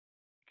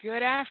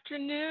Good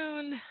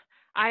afternoon.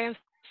 I am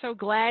so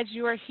glad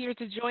you are here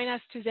to join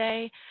us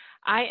today.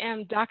 I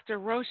am Dr.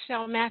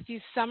 Rochelle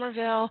Matthews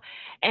Somerville,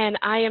 and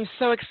I am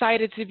so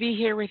excited to be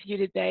here with you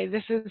today.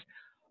 This is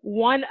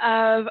one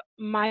of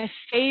my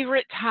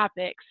favorite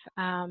topics.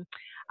 I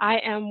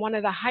am one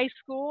of the high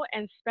school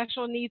and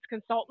special needs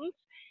consultants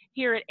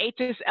here at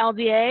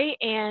HSLDA,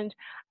 and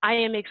I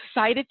am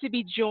excited to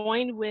be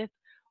joined with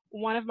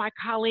one of my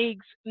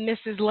colleagues,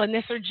 Mrs.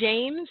 Lanissa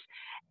James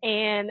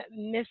and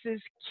Mrs.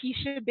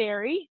 Keisha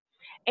Berry.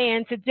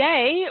 And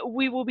today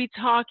we will be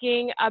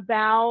talking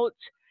about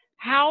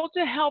how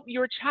to help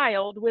your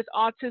child with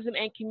autism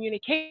and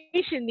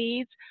communication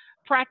needs,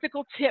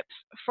 practical tips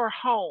for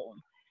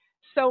home.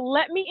 So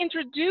let me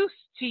introduce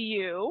to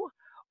you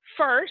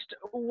first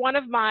one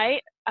of my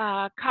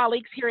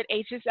colleagues here at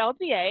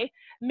HSLDA,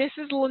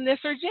 Mrs.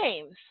 Lanissa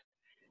James.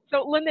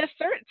 So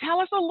Lanissa, tell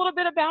us a little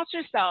bit about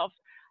yourself.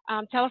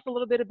 Tell us a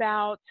little bit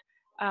about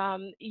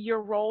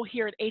your role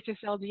here at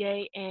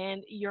HSLDA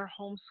and your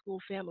homeschool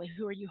family.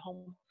 Who are you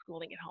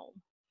homeschooling at home?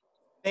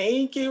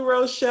 Thank you,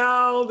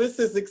 Rochelle. This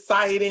is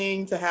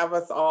exciting to have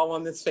us all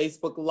on this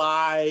Facebook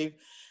Live.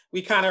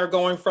 We kind of are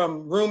going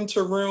from room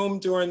to room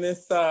during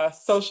this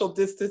social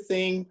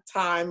distancing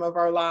time of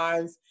our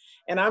lives.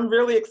 And I'm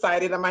really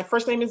excited. My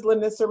first name is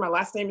Lanissa. My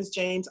last name is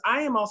James.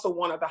 I am also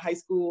one of the high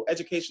school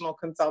educational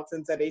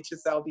consultants at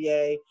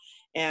HSLDA.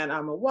 And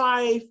I'm a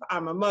wife.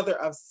 I'm a mother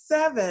of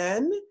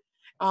 7.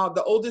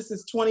 The oldest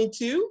is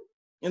 22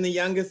 and the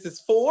youngest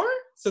is 4.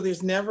 So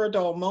there's never a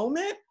dull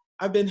moment.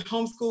 I've been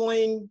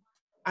homeschooling,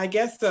 I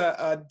guess,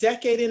 a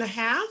decade and a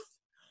half,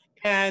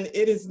 and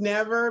it has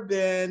never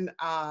been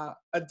a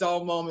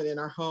dull moment in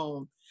our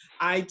home.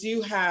 I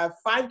do have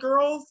 5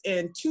 girls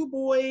and 2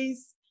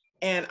 boys,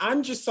 and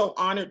I'm just so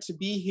honored to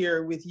be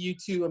here with you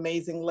 2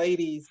 amazing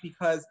ladies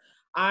because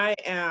I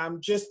am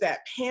just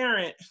that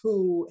parent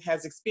who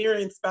has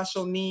experienced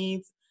special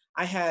needs.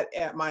 I had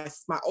my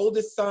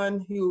oldest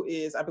son, who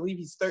is, I believe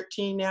he's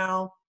 13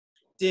 now,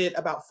 did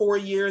about 4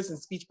 years in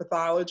speech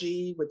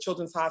pathology with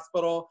Children's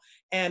Hospital.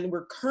 And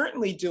we're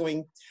currently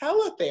doing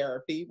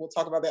teletherapy, we'll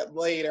talk about that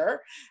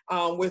later,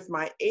 with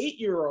my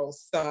 8-year-old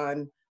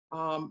son,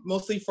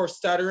 mostly for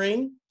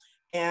stuttering.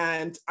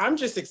 And I'm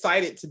just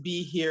excited to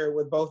be here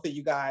with both of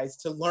you guys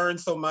to learn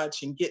so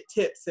much and get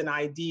tips and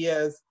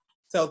ideas.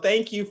 So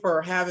thank you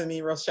for having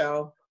me,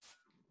 Rochelle.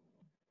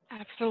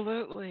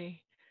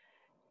 Absolutely.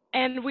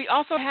 And we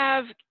also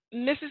have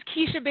Mrs.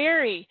 Keisha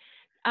Berry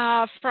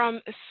from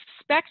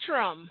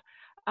Spectrum.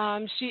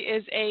 She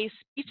is a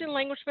speech and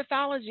language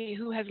pathology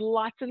who has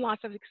lots and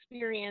lots of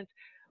experience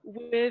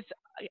with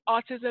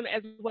autism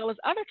as well as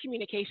other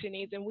communication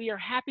needs, and we are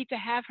happy to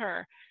have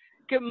her.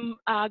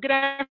 Good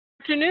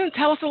afternoon.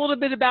 Tell us a little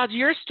bit about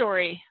your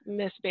story,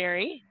 Miss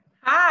Berry.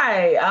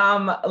 Hi,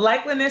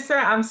 like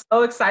Lanissa, I'm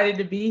so excited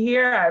to be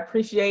here. I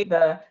appreciate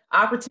the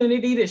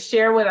opportunity to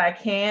share what I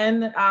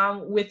can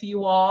with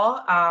you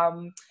all.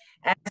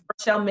 As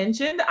Rochelle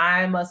mentioned,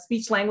 I'm a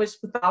speech language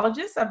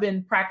pathologist. I've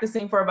been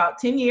practicing for about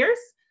 10 years.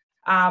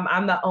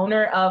 I'm the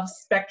owner of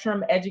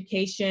Spectrum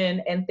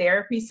Education and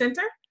Therapy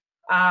Center.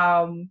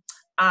 Prior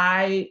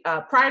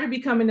to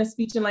becoming a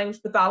speech and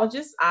language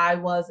pathologist, I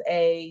was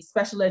a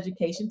special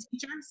education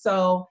teacher.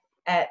 So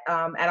at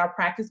our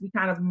practice, we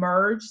kind of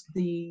merged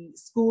the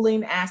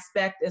schooling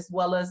aspect as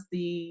well as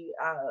the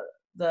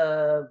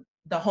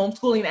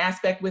homeschooling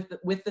aspect with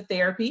the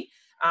therapy.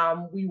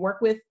 We work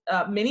with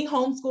many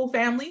homeschool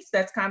families.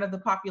 That's kind of the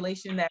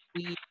population that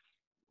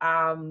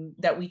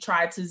we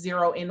try to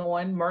zero in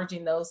on,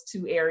 merging those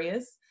 2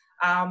 areas.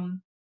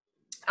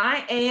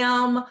 I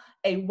am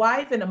a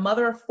wife and a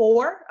mother of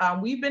 4.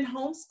 We've been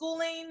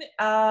homeschooling.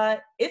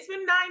 It's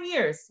been 9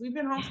 years. We've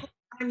been homeschooling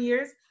 9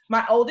 years.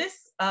 My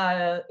oldest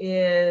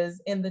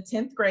is in the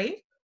 10th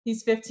grade.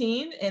 He's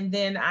 15. And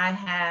then I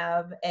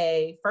have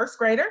a first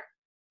grader.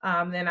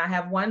 Then I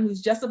have one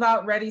who's just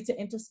about ready to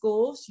enter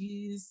school.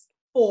 She's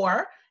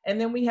 4. And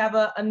then we have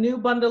a new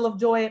bundle of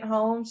joy at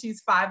home.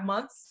 She's 5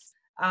 months.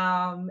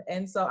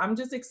 And so I'm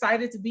just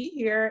excited to be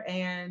here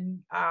and,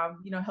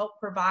 help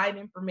provide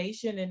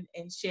information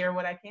and share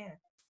what I can.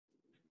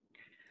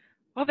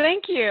 Well,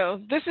 thank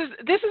you. This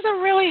is a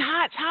really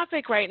hot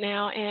topic right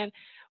now, and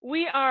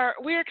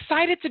we're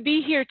excited to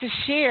be here to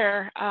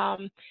share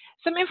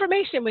some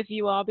information with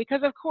you all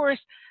because, of course,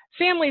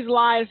 families'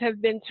 lives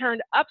have been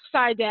turned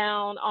upside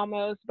down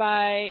almost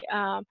by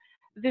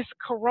this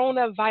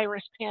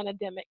coronavirus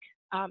pandemic.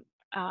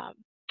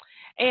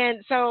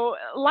 And so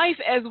life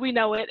as we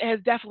know it has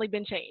definitely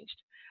been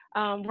changed.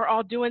 We're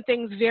all doing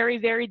things very,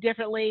 very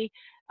differently.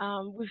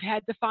 We've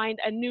had to find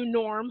a new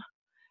norm,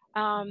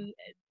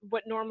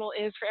 what normal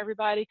is for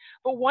everybody.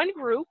 But one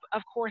group,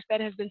 of course,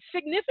 that has been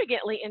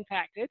significantly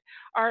impacted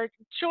are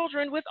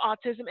children with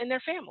autism and their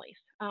families,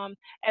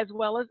 as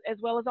well as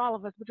all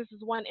of us. But this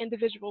is one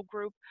individual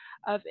group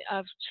of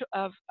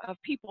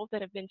people that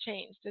have been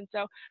changed. And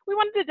so we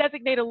wanted to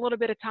designate a little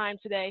bit of time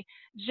today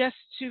just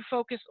to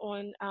focus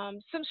on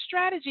some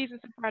strategies and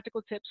some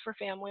practical tips for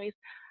families.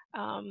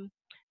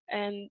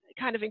 And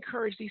kind of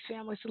encourage these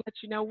families to let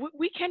you know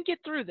we can get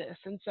through this.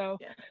 And so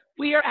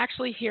we are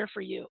actually here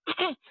for you.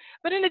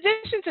 But in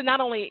addition to not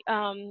only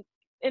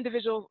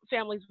individual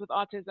families with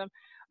autism,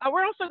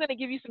 we're also going to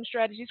give you some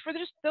strategies for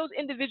just those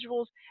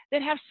individuals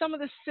that have some of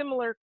the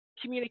similar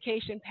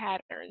communication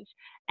patterns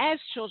as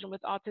children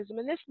with autism.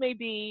 And this may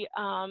be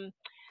some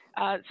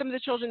of the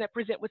children that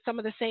present with some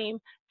of the same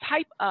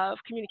type of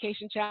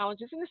communication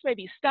challenges. And this may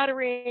be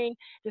stuttering,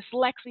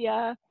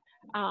 dyslexia,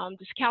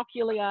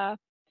 dyscalculia,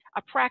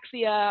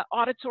 apraxia,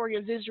 auditory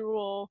or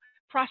visual,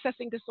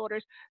 processing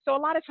disorders. So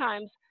a lot of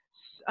times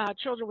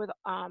children with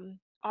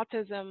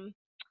autism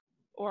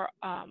or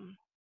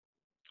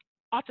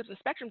autism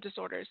spectrum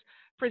disorders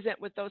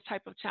present with those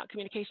type of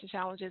communication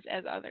challenges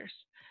as others.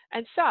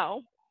 And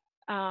so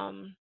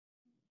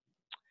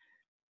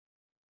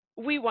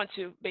we want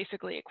to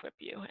basically equip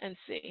you and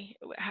see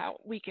how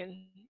we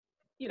can,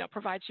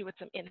 provide you with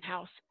some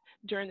in-house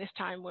during this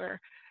time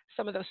where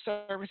some of those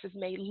services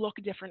may look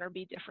different or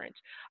be different.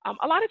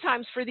 A lot of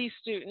times for these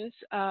students,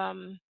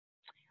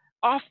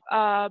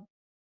 autism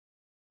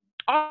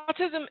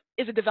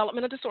is a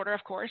developmental disorder,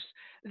 of course,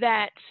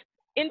 that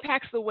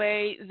impacts the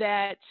way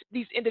that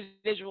these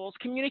individuals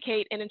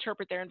communicate and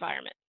interpret their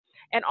environment,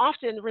 and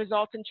often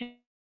results in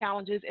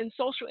challenges in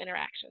social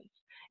interactions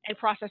and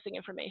processing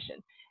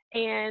information.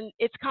 And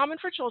it's common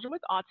for children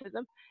with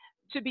autism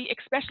to be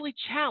especially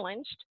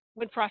challenged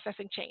when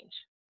processing change.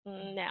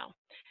 Now,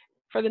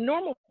 for the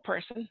normal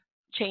person,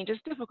 change is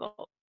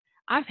difficult.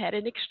 I've had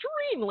an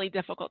extremely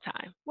difficult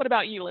time. What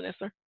about you,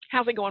 Lanissa?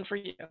 How's it going for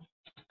you?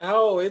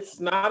 Oh, it's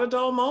not a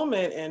dull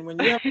moment. And when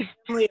you have a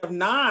family of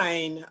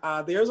 9,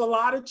 there's a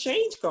lot of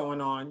change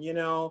going on.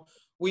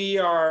 We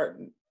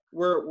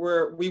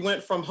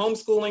went from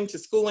homeschooling to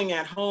schooling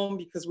at home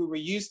because we were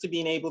used to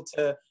being able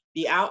to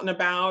be out and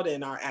about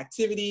in our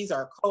activities,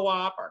 our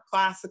co-op, our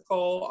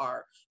classical,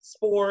 our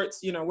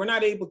sports. We're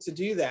not able to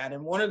do that.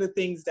 And one of the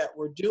things that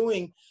we're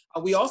doing,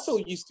 we also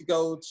used to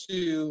go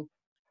to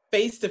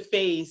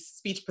face-to-face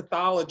speech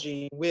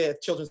pathology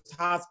with Children's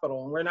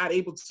Hospital, and we're not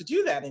able to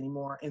do that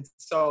anymore. And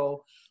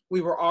so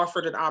we were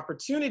offered an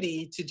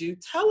opportunity to do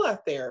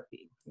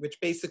teletherapy, which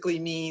basically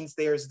means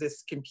there's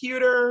this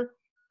computer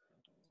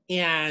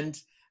and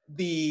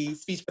the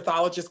speech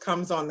pathologist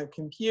comes on the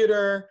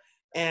computer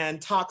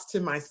and talks to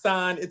my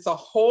son. It's a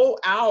whole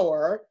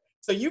hour.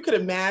 So you could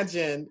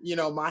imagine,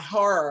 my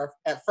horror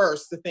at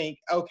first to think,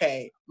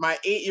 okay, my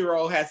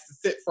 8-year-old has to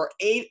sit for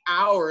 8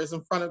 hours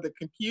in front of the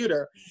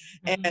computer.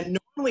 Mm-hmm. And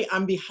normally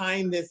I'm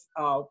behind this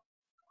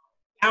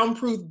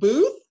soundproof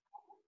booth.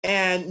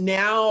 And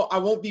now I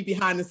won't be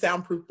behind the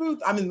soundproof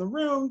booth. I'm in the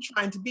room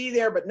trying to be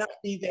there, but not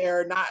be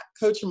there, not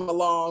coach him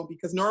along,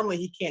 because normally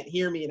he can't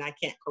hear me and I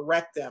can't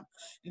correct him.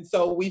 And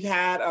so we've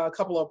had a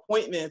couple of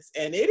appointments,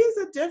 and it's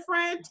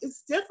different.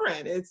 It's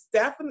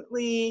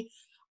definitely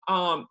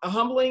a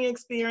humbling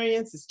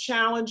experience. It's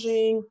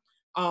challenging.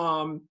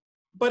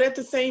 But at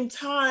the same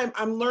time,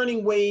 I'm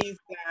learning ways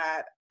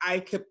that I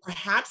could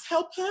perhaps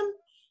help him.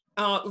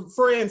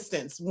 For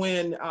instance,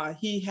 when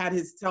he had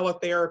his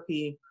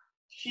teletherapy,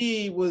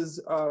 she was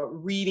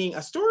reading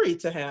a story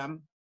to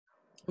him,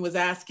 was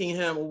asking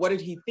him, what did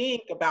he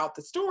think about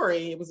the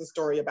story? It was a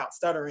story about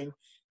stuttering.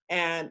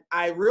 And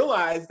I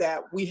realized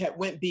that we had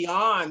went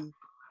beyond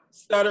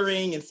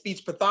stuttering and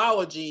speech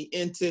pathology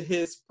into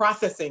his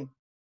processing,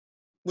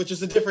 which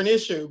is a different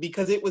issue,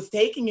 because it was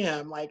taking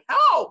him like,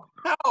 help.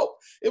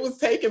 It was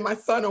taking my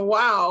son a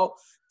while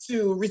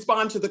to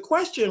respond to the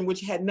question,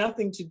 which had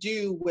nothing to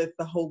do with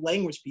the whole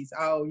language piece.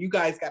 Oh, you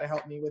guys got to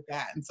help me with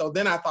that. And so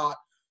then I thought,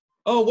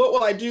 oh, what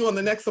will I do on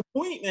the next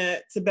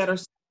appointment to better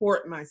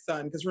support my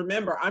son? Because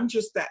remember, I'm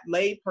just that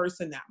lay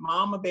person, that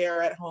mama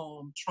bear at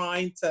home,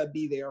 trying to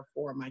be there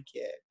for my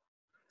kid.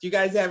 Do you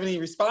guys have any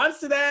response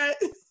to that,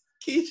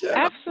 Keisha?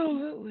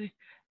 Absolutely.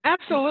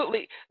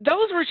 Absolutely.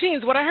 Those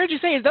routines, what I heard you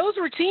say is those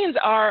routines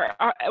are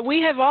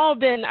we have all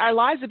been, our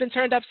lives have been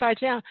turned upside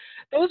down.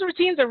 Those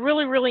routines are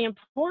really, really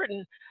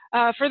important.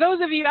 For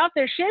those of you out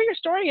there, share your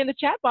story in the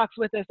chat box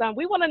with us.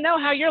 We want to know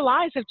how your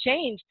lives have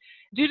changed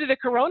due to the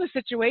corona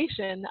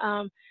situation.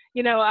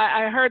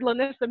 I heard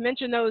Lanissa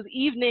mention those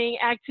evening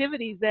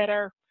activities that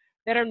are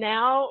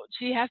now,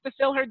 she has to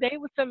fill her day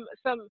with some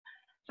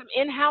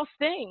in-house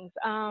things.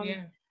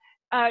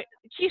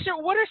 Keisha,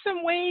 what are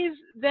some ways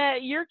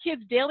that your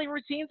kids' daily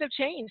routines have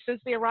changed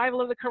since the arrival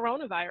of the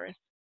coronavirus?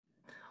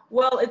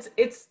 Well,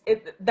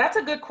 that's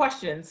a good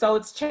question. So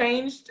it's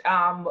changed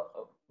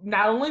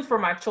not only for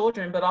my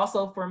children, but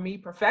also for me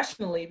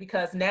professionally,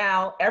 because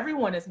now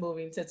everyone is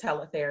moving to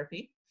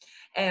teletherapy.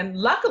 And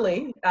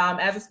luckily,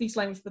 as a speech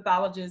language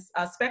pathologist,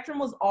 Spectrum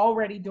was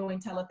already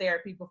doing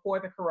teletherapy before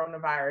the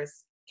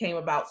coronavirus came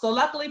about. So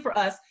luckily for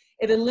us,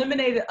 it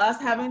eliminated us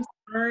having to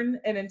learn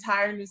an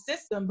entire new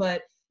system.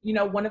 But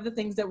one of the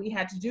things that we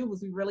had to do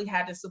was we really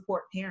had to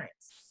support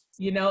parents,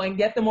 and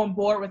get them on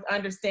board with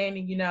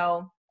understanding,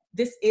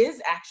 this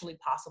is actually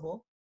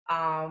possible.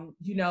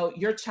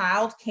 Your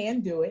child can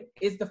do it.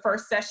 Is the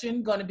first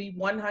session going to be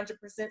 100%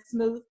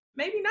 smooth?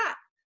 Maybe not.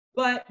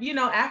 But,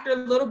 after a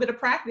little bit of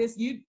practice,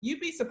 you'd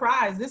be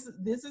surprised.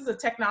 This is a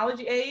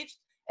technology age,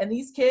 And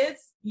these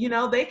kids, you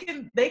know, they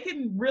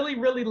can really,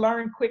 really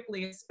learn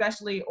quickly,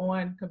 especially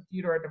on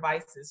computer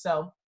devices.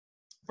 So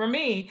for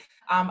me,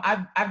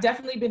 I've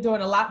definitely been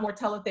doing a lot more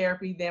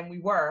teletherapy than we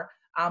were,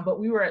 but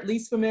we were at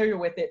least familiar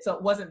with it, so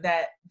it wasn't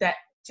that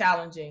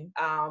challenging.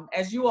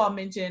 As you all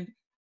mentioned,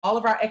 all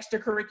of our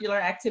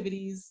extracurricular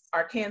activities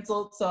are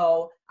canceled,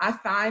 so I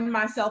find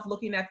myself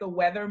looking at the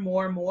weather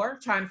more and more,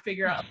 trying to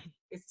figure out,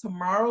 is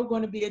tomorrow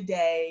going to be a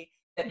day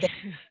that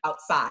they're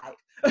outside?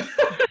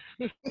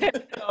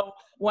 So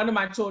one of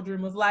my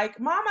children was like,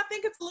 "Mom, I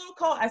think it's a little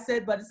cold." I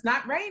said, "But it's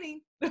not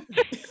raining."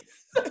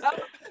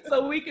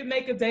 so we can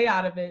make a day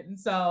out of it. And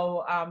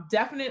so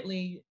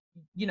definitely,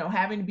 you know,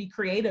 having to be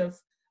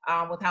creative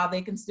with how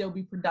they can still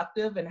be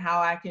productive and how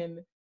I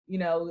can, you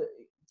know,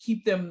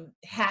 keep them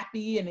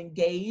happy and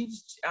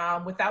engaged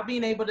without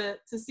being able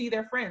to see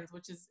their friends,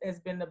 which has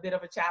been a bit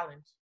of a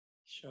challenge.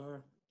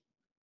 Sure.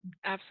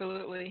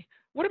 Absolutely.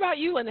 What about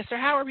you, Lanissa?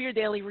 How have your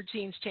daily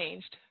routines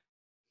changed?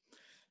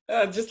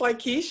 Just like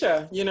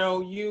Keisha, you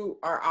know, you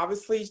are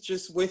obviously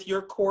just with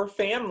your core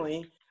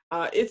family.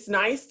 It's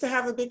nice to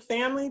have a big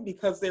family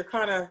because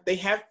they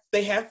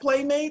have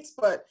playmates,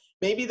 but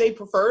maybe they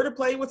prefer to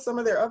play with some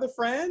of their other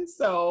friends.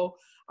 So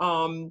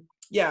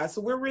yeah,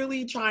 so we're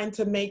really trying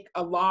to make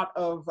a lot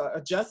of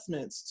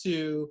adjustments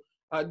to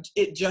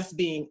it just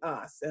being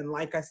us. And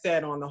like I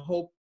said, on the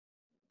whole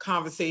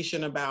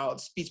conversation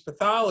about speech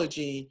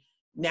pathology,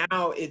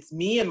 now it's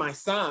me and my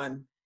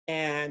son,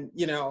 and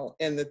you know,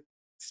 and the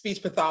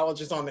speech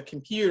pathologist on the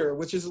computer,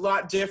 which is a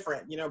lot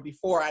different. You know,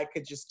 before I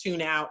could just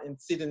tune out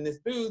and sit in this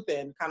booth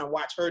and kind of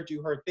watch her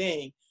do her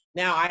thing.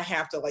 Now I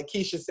have to, like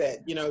Keisha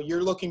said, you know,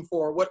 you're looking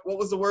for what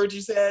was the word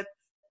you said?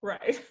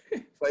 Right.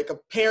 Like a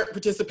parent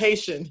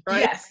participation,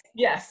 right?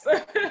 Yes.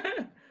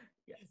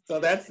 So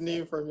that's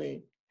new for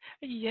me.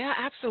 Yeah,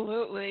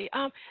 absolutely.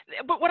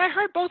 But what I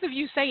heard both of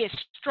you say is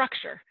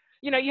structure.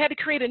 You know, you had to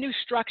create a new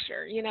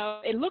structure. You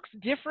know, it looks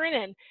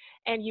different,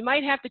 and you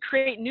might have to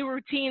create new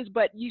routines,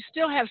 but you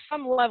still have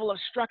some level of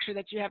structure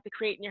that you have to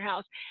create in your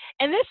house.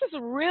 And this is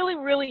really,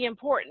 really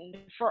important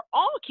for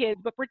all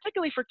kids, but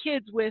particularly for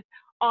kids with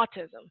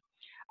autism,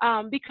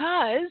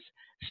 because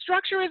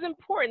structure is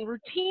important,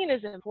 routine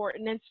is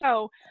important, and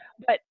so,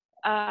 but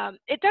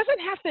it doesn't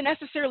have to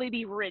necessarily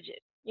be rigid.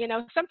 You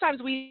know,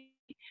 sometimes we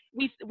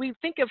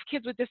think of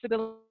kids with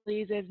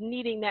disabilities as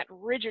needing that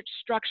rigid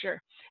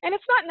structure, and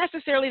it's not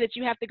necessarily that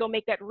you have to go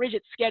make that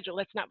rigid schedule.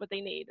 That's not what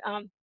they need.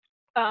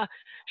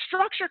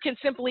 Structure can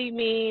simply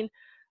mean,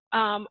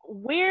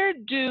 where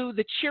do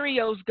the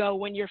Cheerios go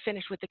when you're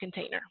finished with the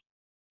container?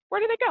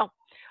 Where do they go?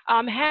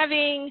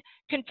 Having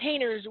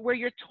containers where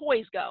your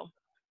toys go.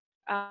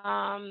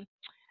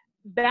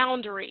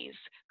 Boundaries,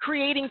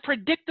 creating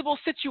predictable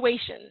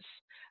situations.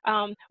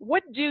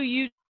 What do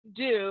you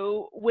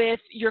do with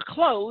your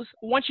clothes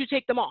once you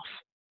take them off?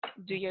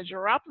 Do you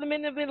drop them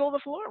in the middle of the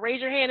floor? Raise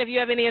your hand if you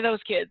have any of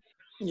those kids.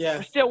 Yes.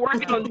 We're still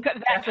working on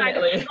that kind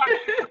of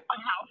structure in my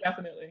house.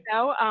 Definitely. You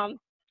know,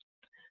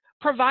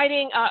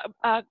 providing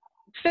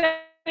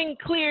setting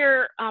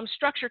clear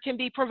structure can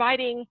be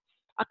providing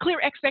a clear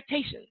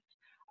expectations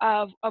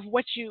of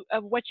what you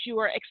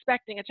are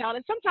expecting a child.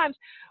 And sometimes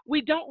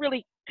we don't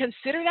really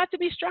consider that to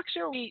be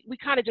structure. We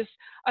kind of just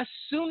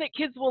assume that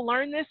kids will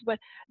learn this, but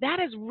that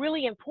is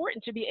really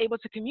important to be able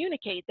to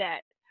communicate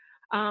that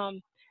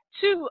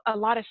to a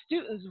lot of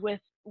students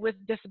with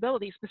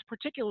disabilities,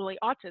 particularly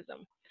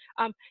autism.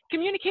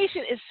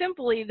 Communication is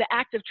simply the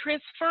act of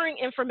transferring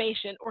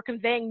information or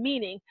conveying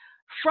meaning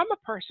from a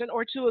person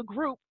or to a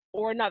group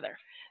or another.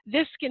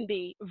 This can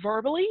be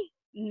verbally,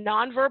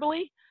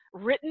 non-verbally,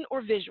 written,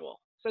 or visual.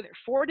 So there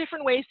are 4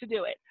 different ways to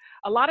do it.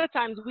 A lot of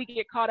times we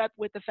get caught up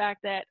with the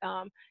fact that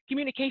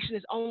communication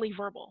is only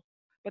verbal,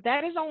 but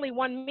that is only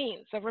one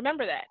means. So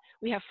remember that.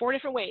 We have 4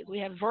 different ways. We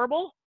have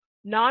verbal,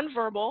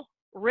 nonverbal,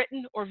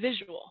 written, or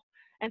visual.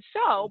 And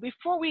so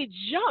before we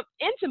jump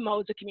into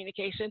modes of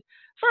communication,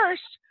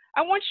 first,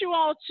 I want you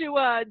all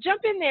to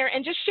jump in there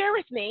and just share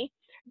with me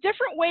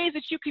different ways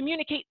that you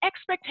communicate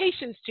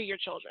expectations to your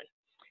children.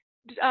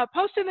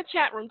 Post in the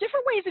chat room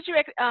different ways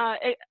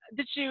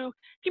that you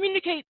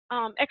communicate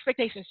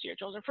expectations to your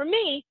children. For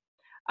me,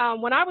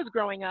 when I was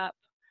growing up,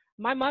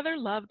 my mother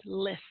loved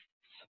lists.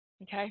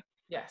 Okay.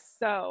 Yes.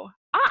 So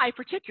I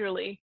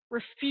particularly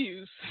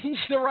refuse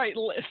to write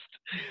lists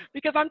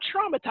because I'm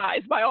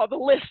traumatized by all the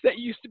lists that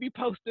used to be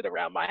posted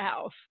around my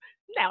house.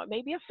 Now it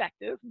may be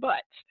effective,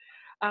 but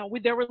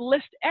there were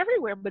lists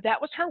everywhere. But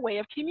that was her way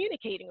of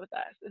communicating with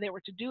us. There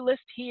were to-do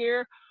lists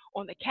here,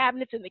 on the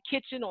cabinets in the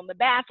kitchen, on the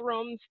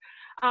bathrooms.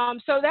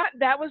 So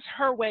that was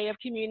her way of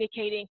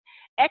communicating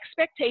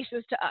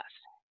expectations to us.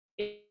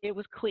 It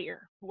was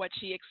clear what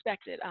she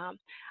expected.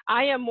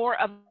 I am more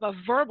of a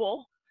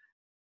verbal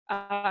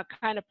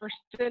kind of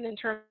person in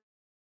terms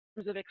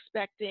of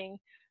expecting,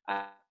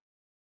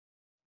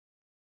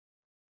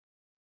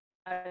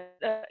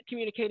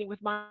 communicating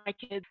with my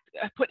kids,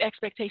 put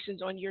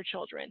expectations on your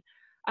children.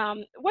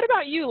 What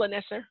about you,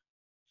 Lanissa?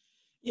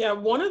 Yeah,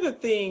 one of the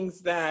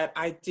things that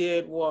I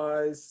did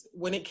was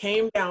when it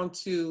came down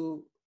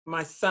to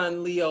my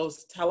son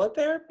Leo's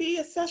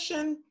teletherapy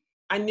session,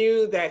 I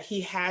knew that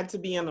he had to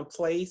be in a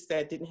place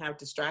that didn't have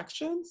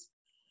distractions,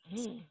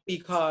 Mm.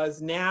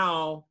 because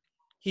now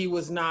he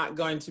was not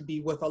going to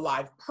be with a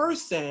live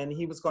person.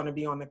 He was going to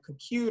be on the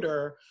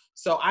computer.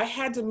 So I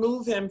had to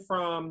move him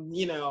from,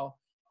 you know,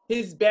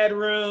 his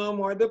bedroom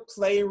or the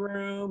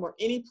playroom or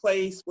any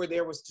place where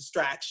there was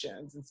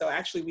distractions. And so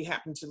actually we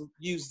happened to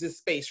use this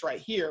space right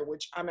here,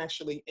 which I'm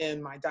actually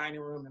in my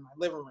dining room and my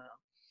living room.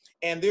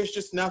 And there's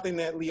just nothing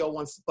that Leo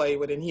wants to play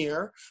with in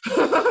here.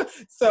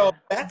 So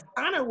that's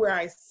kind of where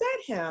I set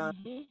him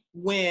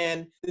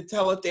when the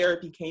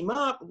teletherapy came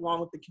up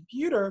along with the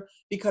computer,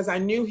 because I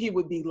knew he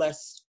would be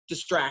less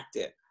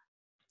distracted.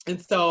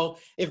 And so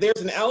if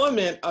there's an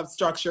element of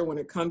structure when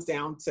it comes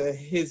down to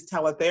his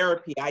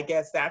teletherapy, I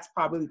guess that's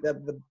probably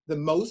the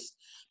most,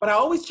 but I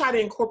always try to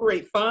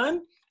incorporate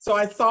fun. So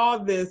I saw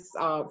this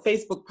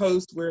Facebook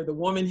post where the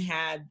woman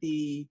had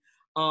the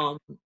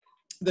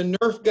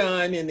Nerf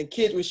gun and the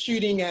kid was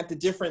shooting at the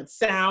different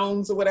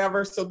sounds or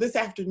whatever. So this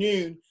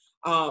afternoon,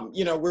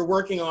 you know, we're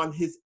working on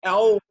his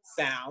L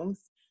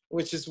sounds,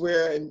 which is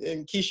where, and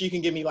Keisha, you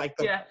can give me like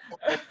the, that.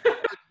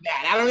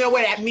 I don't know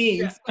what that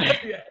means.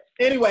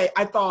 Anyway,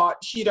 I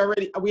thought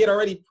we had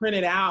already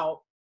printed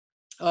out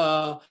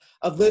a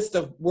list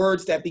of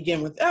words that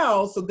begin with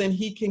L, so then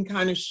he can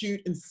kind of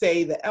shoot and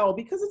say the L,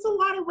 because it's a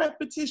lot of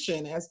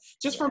repetition, as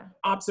just from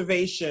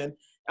observation,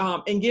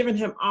 and giving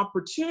him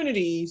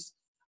opportunities,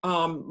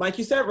 like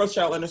you said,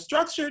 Rochelle, in a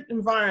structured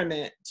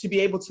environment to be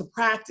able to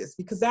practice,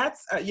 because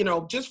that's, you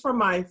know, just from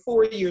my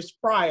 4 years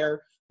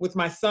prior with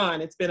my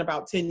son, it's been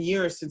about 10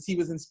 years since he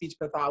was in speech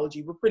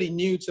pathology. We're pretty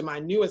new to my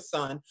newest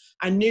son.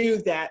 I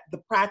knew that the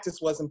practice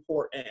was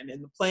important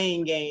and the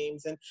playing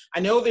games. And I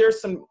know there's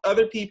some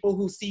other people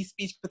who see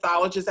speech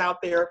pathologists out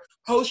there.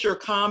 Post your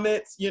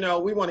comments, you know,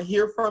 we want to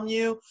hear from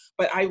you.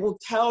 But I will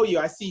tell you,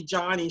 I see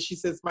Johnny, she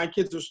says, my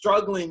kids are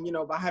struggling, you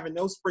know, by having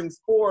no spring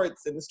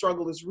sports, and the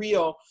struggle is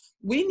real.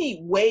 We need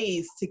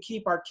ways to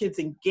keep our kids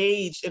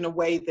engaged in a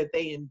way that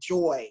they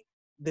enjoy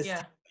this.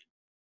 Yeah.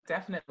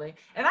 Definitely.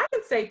 And I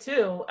can say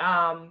too,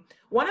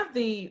 one of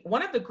the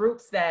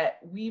groups that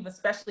we've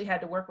especially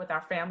had to work with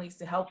our families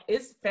to help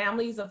is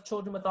families of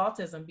children with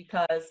autism,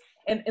 because,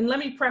 and let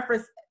me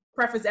preface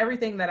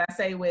everything that I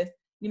say with,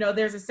 you know,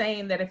 there's a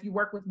saying that if you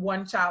work with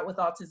one child with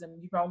autism,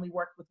 you've only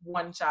worked with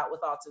one child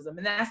with autism.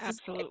 And that's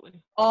absolutely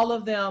all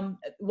of them.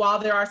 While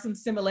there are some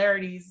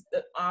similarities,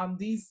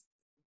 these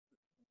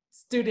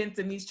students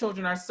and these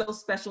children are so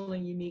special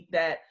and unique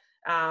that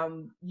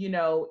you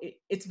know,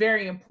 it's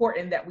very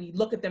important that we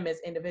look at them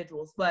as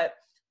individuals. But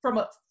from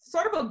a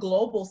sort of a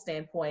global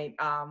standpoint,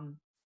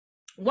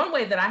 one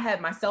way that I had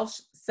myself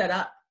set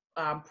up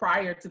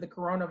prior to the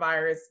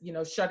coronavirus, you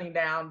know, shutting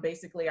down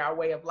basically our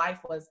way of life,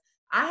 was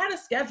I had a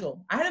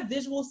schedule. I had a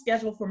visual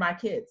schedule for my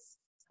kids.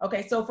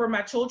 Okay, so for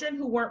my children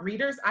who weren't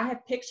readers, I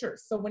had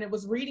pictures. So when it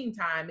was reading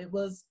time, it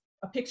was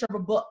a picture of a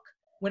book.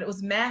 When it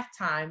was math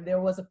time,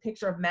 there was a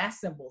picture of math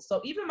symbols.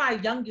 So even my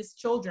youngest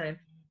children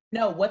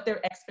know what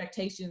their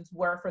expectations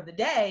were for the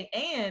day.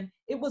 And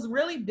it was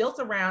really built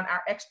around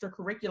our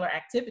extracurricular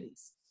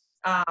activities.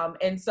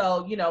 And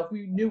so, you know, if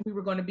we knew we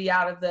were going to be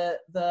out of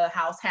the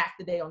house half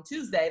the day on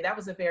Tuesday, that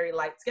was a very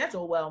light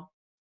schedule. Well,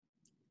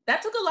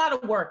 that took a lot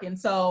of work. And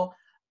so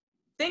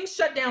things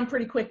shut down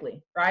pretty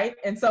quickly, right?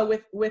 And so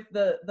with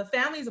the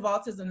families of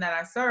autism that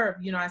I serve,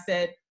 you know, I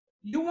said,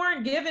 you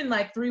weren't given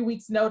like 3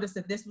 weeks notice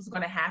that this was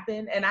going to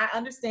happen. And I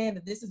understand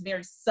that this is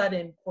very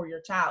sudden for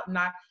your child. And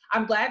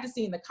I'm glad to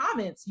see in the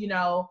comments, you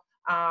know,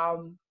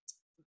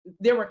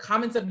 there were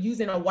comments of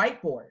using a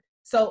whiteboard.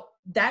 So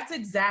that's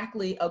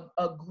exactly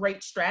a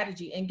great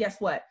strategy. And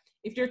guess what?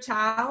 If your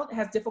child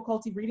has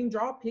difficulty reading,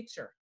 draw a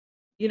picture.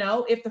 You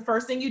know, if the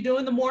first thing you do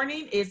in the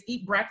morning is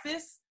eat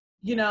breakfast,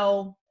 you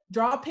know,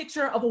 draw a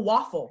picture of a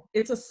waffle.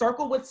 It's a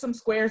circle with some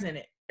squares in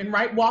it, and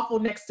write waffle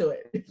next to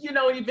it. You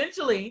know, and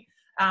eventually,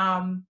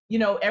 you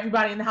know,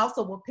 everybody in the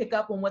household will pick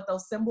up on what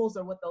those symbols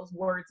or what those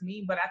words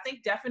mean. But I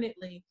think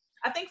definitely,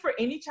 for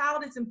any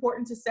child, it's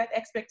important to set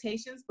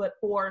expectations. But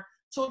for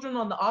children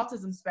on the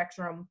autism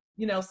spectrum,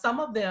 you know, some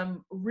of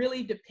them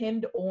really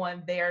depend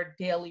on their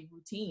daily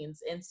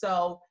routines. And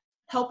so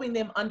helping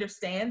them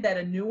understand that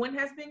a new one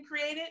has been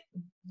created,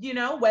 you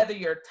know, whether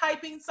you're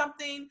typing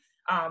something,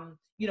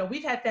 you know,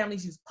 we've had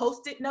families use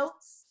Post-it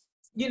notes,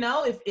 you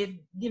know, if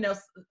you know,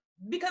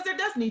 because there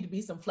does need to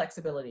be some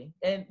flexibility.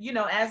 And, you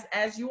know,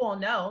 as you all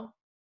know,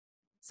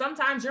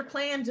 sometimes your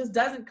plan just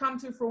doesn't come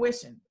to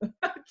fruition.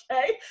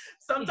 Okay.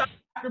 Sometimes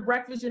after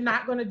breakfast, you're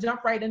not going to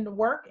jump right into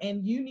work,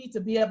 and you need to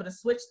be able to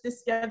switch this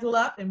schedule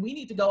up, and we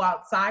need to go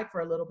outside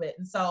for a little bit.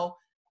 And so,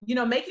 you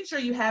know, making sure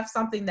you have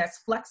something that's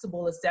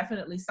flexible is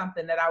definitely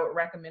something that I would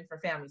recommend for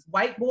families.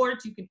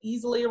 Whiteboards, you can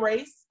easily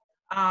erase.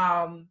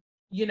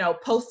 You know,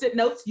 Post-it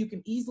notes, you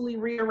can easily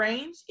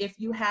rearrange. If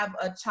you have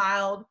a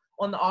child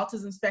on the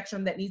autism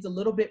spectrum that needs a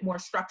little bit more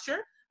structure,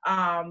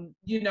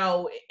 you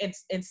know,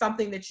 it's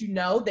something that, you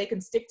know, they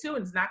can stick to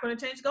and it's not going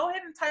to change, go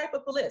ahead and type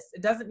up a list.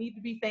 It doesn't need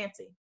to be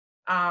fancy.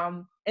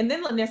 And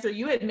then, Lanessa,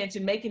 you had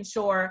mentioned making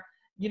sure,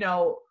 you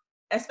know,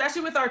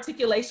 especially with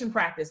articulation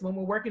practice, when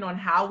we're working on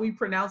how we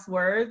pronounce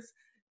words,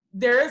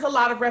 there is a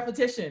lot of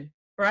repetition,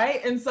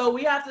 right? And so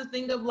we have to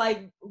think of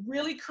like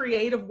really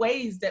creative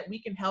ways that we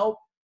can help,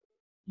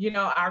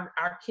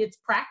 our kids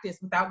practice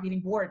without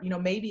getting bored,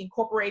 maybe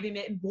incorporating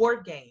it in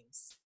board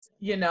games,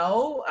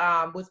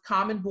 with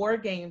common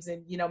board games.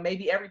 And,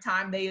 maybe every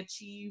time they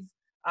achieve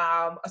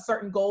a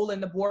certain goal in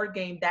the board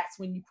game, that's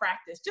when you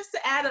practice, just to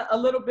add a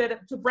little bit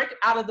to break it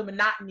out of the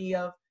monotony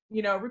of,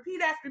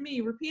 repeat after me.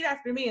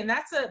 And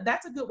that's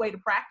a good way to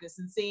practice.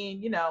 And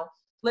seeing,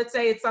 let's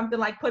say it's something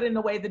like putting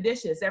away the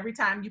dishes. Every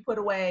time you put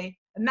away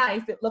a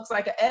knife, it looks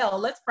like an L.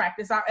 Let's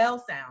practice our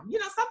L sound.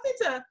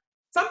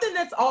 Something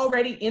that's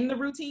already in the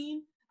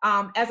routine,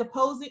 as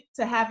opposed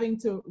to having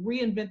to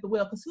reinvent the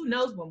wheel, because who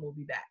knows when we'll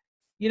be back.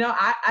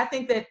 I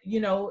think that,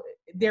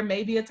 there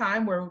may be a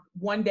time where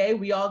one day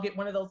we all get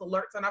one of those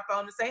alerts on our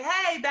phone to say,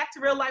 hey, back to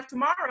real life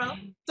tomorrow.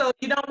 So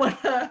you don't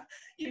want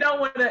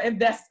to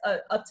invest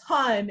a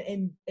ton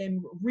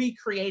in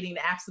recreating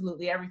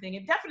absolutely everything,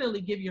 and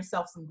definitely give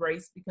yourself some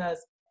grace,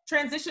 because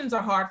transitions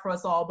are hard for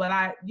us all.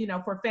 But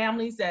for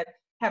families that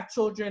have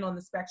children on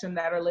the spectrum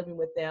that are living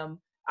with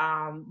them,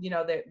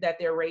 that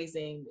they're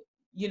raising,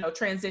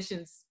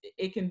 transitions,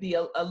 it can be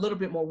a little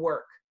bit more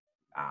work.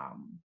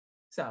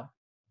 So.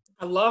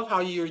 I love how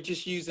you're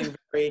just using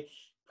very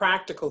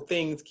practical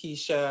things,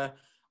 Keisha,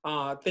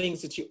 things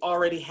that you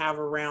already have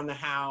around the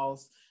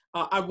house.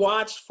 I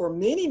watched for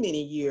many,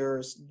 many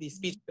years the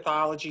speech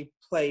pathology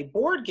play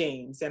board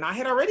games, and I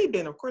had already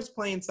been, of course,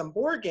 playing some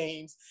board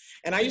games,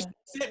 and I used to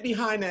sit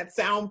behind that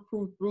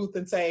soundproof booth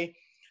and say,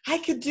 I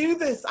could do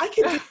this, I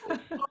could do this.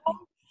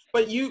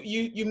 But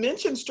you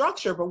mentioned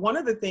structure, but one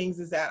of the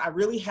things is that I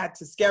really had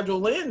to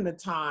schedule in the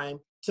time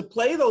to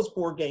play those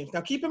board games.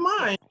 Now, keep in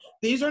mind,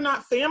 these are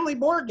not family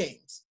board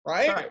games,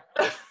 right?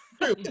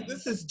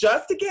 This is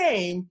just a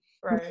game,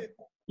 right?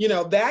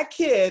 That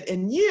kid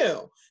and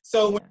you.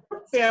 So when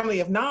you're a family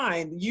of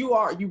 9, you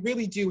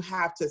really do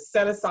have to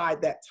set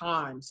aside that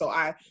time. So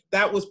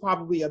that was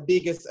probably a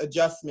biggest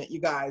adjustment,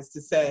 you guys,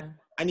 to say,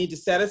 I need to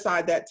set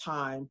aside that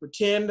time,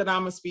 pretend that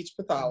I'm a speech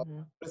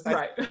pathologist,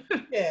 right?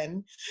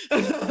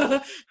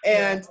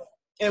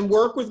 and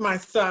work with my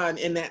son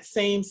in that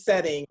same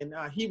setting. And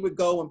he would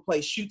go and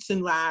play shoots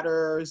and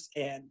ladders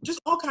and just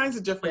all kinds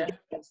of different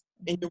games.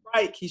 And you're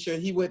right, Keisha,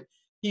 he would,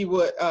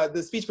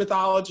 the speech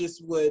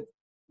pathologist would,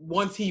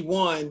 once he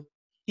won,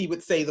 he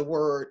would say the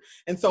word.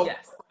 And so,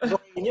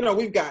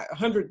 we've got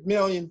 100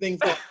 million things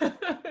going on.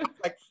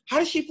 Like, how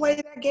did she play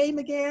that game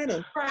again?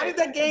 And how did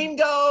that game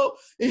go?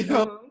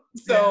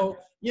 So,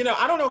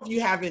 I don't know if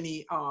you have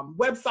any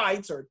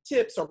websites or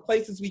tips or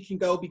places we can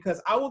go, because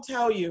I will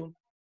tell you,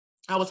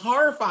 I was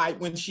horrified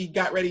when she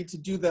got ready to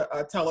do the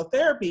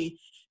teletherapy,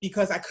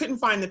 because I couldn't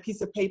find the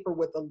piece of paper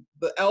with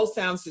the L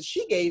sounds that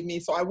she gave me.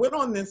 So I went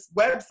on this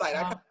website.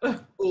 I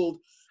Googled,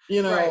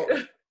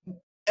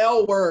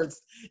 L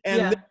words.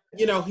 And,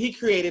 then, he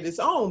created his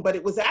own. But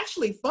it was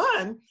actually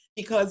fun,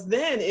 because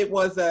then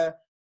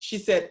she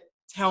said,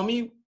 tell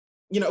me,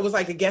 it was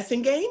like a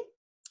guessing game.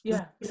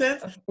 Yeah.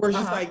 Sense? Where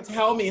she's like,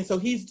 tell me. And so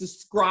he's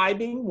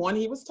describing one,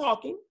 he was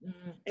talking.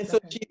 And so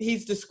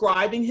he's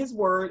describing his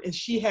word, and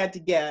she had to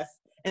guess.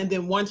 And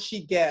then once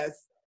she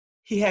guessed,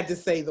 he had to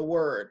say the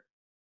word.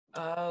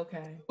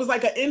 Okay. It was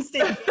like an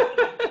instant.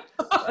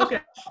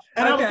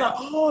 And I was like,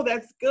 oh,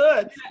 that's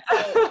good.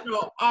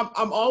 So,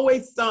 I'm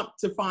always stumped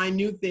to find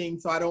new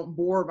things so I don't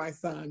bore my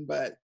son.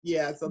 But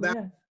so that's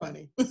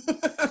funny.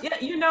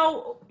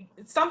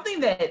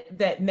 Something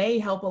that may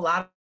help a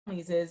lot of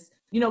families is,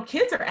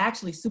 kids are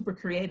actually super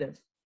creative,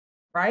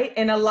 right?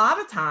 And a lot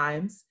of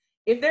times,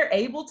 if they're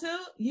able to,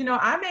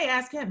 I may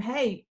ask him,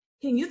 hey,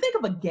 can you think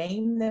of a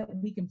game that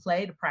we can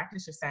play to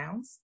practice your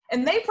sounds?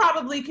 And they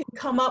probably can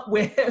come up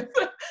with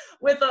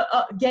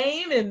a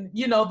game and,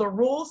 the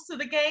rules to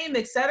the game,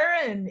 et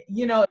cetera. And,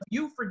 if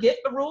you forget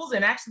the rules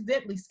and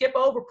accidentally skip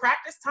over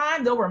practice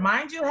time, they'll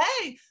remind you,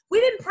 hey, we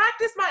didn't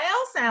practice my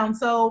L sound.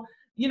 So,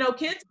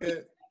 kids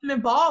get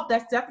involved.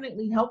 That's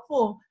definitely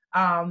helpful.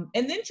 And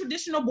then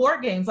traditional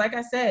board games, like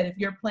I said, if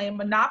you're playing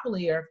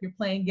Monopoly or if you're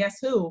playing Guess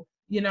Who,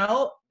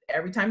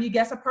 every time you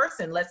guess a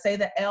person, let's say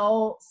the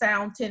L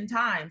sound 10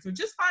 times, or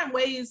just find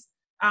ways,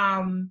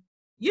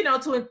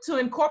 to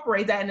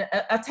incorporate that and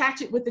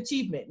attach it with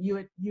achievement.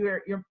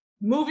 You're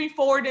moving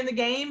forward in the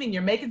game and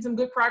you're making some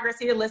good progress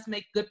here. Let's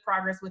make good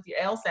progress with your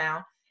L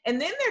sound.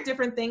 And then there are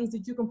different things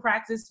that you can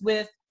practice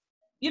with,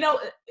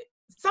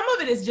 some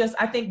of it is just,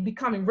 I think,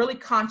 becoming really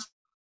conscious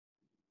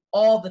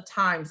all the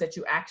times that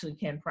you actually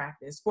can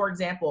practice. For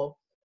example,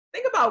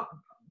 think about,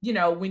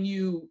 when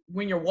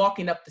you're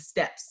walking up the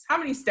steps, how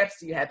many steps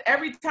do you have?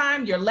 Every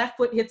time your left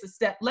foot hits a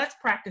step, let's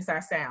practice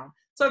our sound.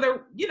 So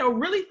there,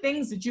 really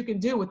things that you can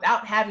do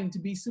without having to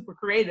be super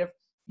creative.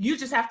 You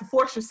just have to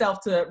force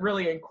yourself to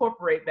really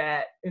incorporate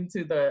that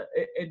into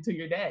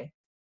your day.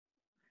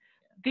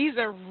 These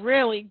are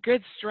really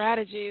good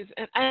strategies.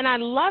 And I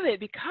love it,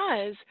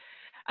 because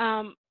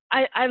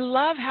I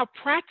love how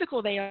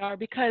practical they are,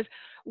 because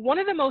one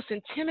of the most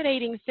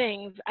intimidating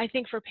things, I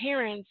think, for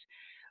parents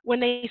when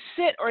they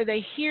sit or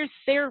they hear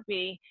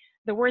therapy,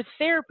 the word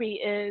therapy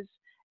is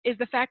is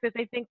the fact that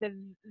they think that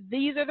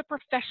these are the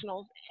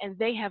professionals and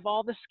they have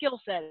all the skill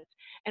sets,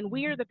 and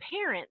we are the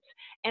parents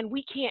and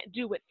we can't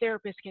do what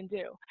therapists can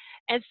do.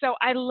 And so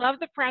I love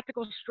the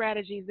practical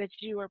strategies that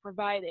you are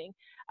providing.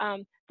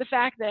 The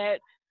fact that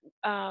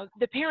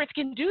the parents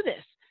can do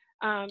this.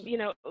 You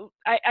know,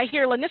 I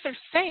hear Lanissa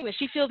saying that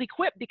she feels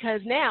equipped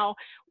because now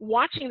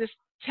watching this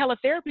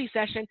teletherapy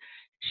session,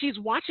 she's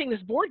watching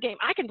this board game.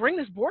 I can bring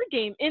this board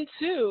game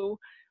into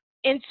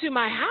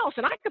my house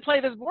and I can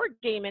play this board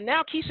game. And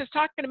now Keisha's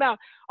talking about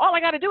all I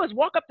got to do is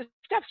walk up the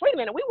steps. Wait a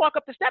minute, we walk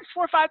up the steps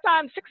 4 or 5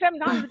 times, 6, 7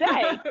 times a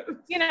day.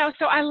 You know,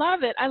 so I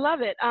love it. I love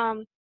it.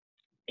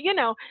 You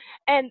know,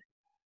 and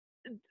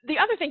the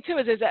other thing too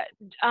is that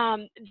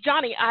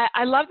Johnny,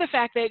 I love the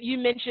fact that you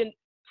mentioned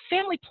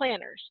family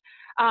planners,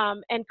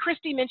 and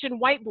Christy mentioned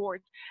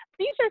whiteboards.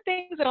 These are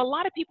things that a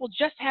lot of people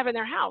just have in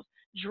their house.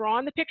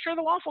 Drawing the picture of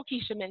the waffle,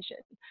 Keisha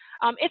mentioned.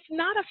 It's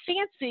not a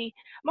fancy,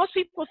 most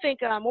people think,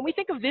 when we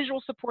think of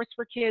visual supports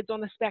for kids on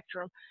the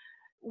spectrum,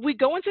 we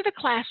go into the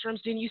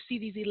classrooms and you see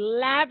these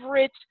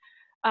elaborate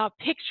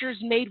pictures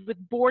made with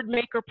Board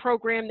Maker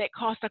program that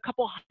cost a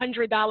couple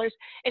 $100,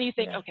 and you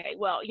think, okay,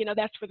 well, you know,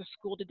 that's for the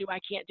school to do, I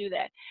can't do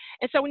that.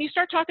 And so when you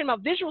start talking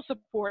about visual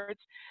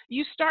supports,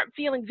 you start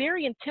feeling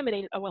very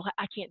intimidated. Oh, well,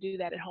 I can't do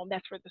that at home,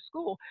 that's for the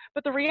school.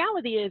 But the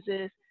reality is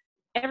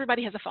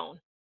everybody has a phone.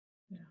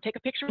 Take a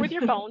picture with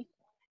your phone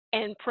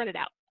and print it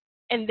out,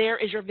 and there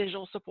is your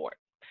visual support.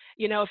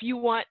 You know, if you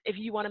want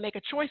to make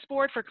a choice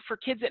board for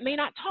kids that may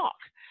not talk,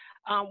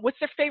 what's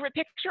their favorite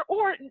picture?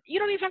 Or you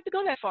don't even have to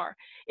go that far.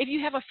 If you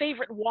have a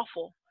favorite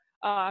waffle,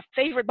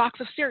 favorite box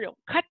of cereal,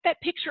 cut that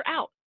picture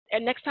out,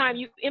 and next time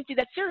you empty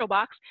that cereal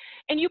box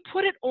and you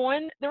put it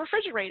on the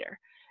refrigerator,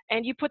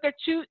 and you put their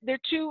two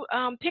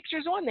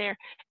pictures on there,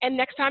 and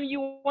next time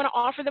you want to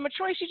offer them a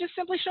choice, you just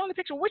simply show them the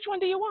picture. Which one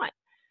do you want?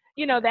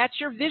 You know, that's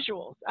your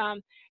visuals.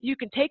 You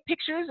can take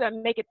pictures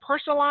and make it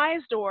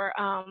personalized, or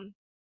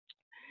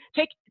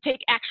take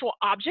actual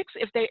objects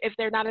if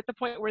they're not at the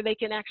point where they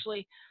can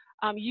actually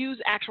use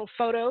actual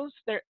photos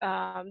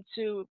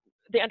to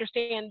they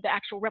understand the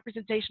actual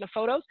representation of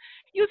photos.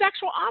 Use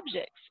actual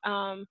objects.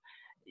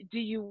 Do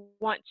you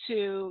want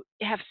to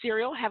have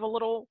cereal? Have a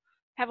little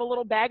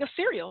bag of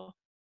cereal.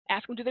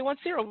 Ask them, do they want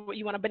cereal?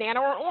 You want a banana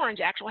or orange?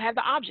 Actually have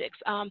the objects.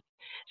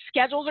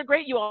 Schedules are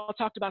great. You all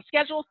talked about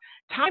schedules.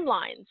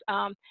 Timelines.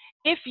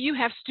 If you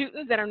have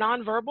students that are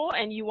nonverbal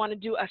and you want to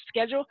do a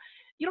schedule,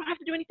 you don't have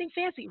to do anything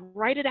fancy.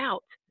 Write it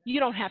out. You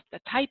don't have to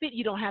type it.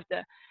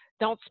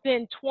 Don't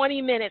spend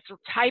 20 minutes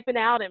typing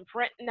out and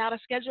printing out a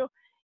schedule.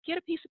 Get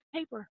a piece of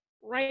paper.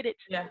 Write it.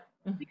 Yeah.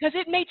 Because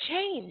it may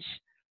change.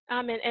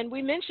 And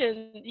we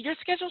mentioned your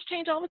schedules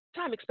change all the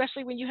time,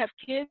 especially when you have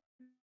kids.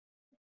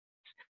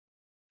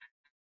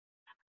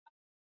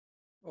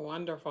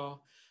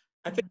 Wonderful.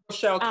 I think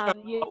Rochelle,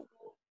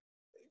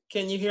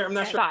 can you hear? I'm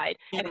not sure.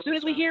 And as soon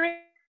as we hear it,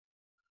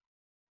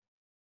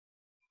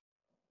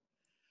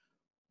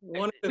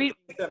 one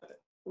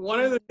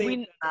of the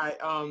things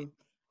that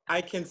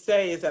I can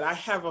say is that I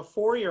have a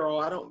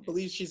 4-year-old. I don't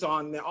believe she's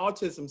on the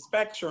autism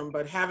spectrum,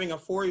 but having a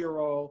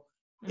 4-year-old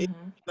is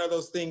one of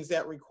those things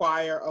that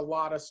require a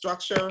lot of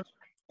structure.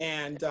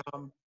 And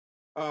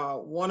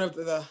one of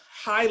the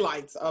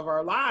highlights of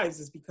our lives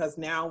is because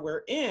now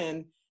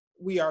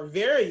we are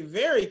very,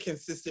 very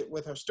consistent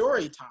with her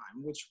story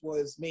time, which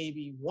was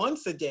maybe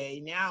once a day.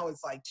 Now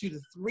it's like 2 to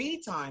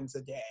 3 times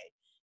a day.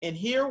 And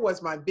here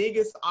was my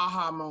biggest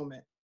aha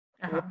moment.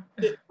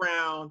 Sit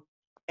around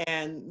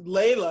and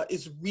Layla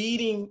is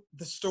reading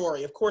the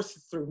story. Of course,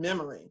 it's through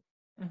memory.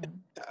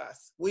 To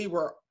us, we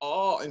were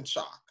all in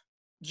shock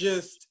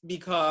just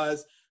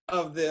because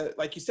of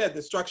like you said,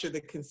 the structure,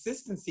 the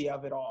consistency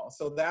of it all.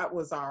 So that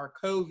was our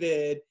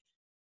COVID,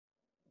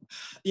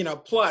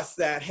 plus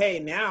that, hey,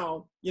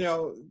 now,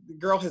 the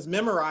girl has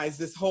memorized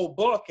this whole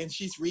book and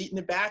she's reading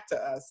it back to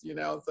us,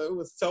 so it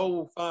was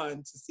so fun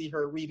to see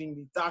her reading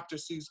the Dr.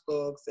 Seuss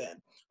books and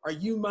Are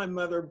You My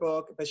Mother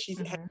book, but she's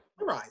had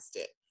memorized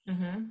it.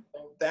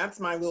 So that's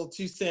my little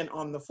 2 cents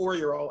on the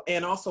 4-year-old,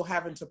 and also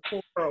having to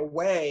pull her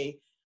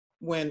away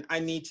when I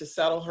need to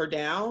settle her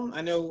down.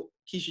 I know,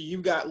 Keisha,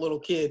 you've got little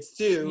kids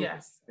too.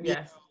 Yes.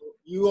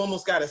 You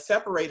almost got to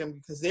separate them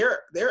because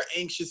they're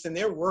anxious and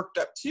they're worked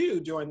up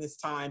too during this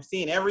time,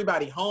 seeing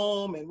everybody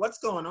home and what's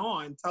going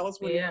on. Tell us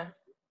what.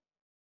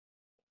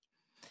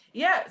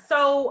 Yeah.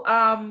 So,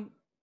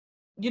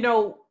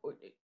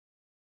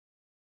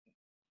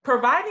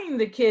 providing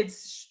the kids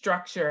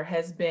structure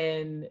has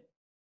been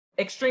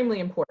extremely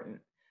important.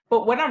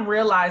 But what I'm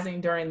realizing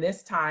during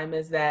this time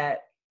is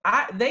that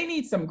they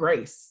need some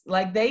grace.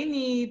 Like, they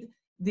need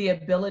the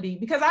ability,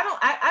 because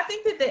I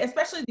think that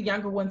especially the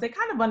younger ones, they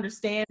kind of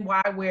understand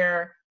why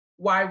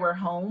we're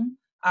home.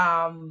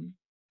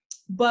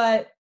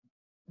 But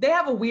they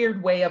have a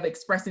weird way of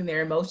expressing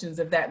their emotions,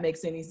 if that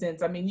makes any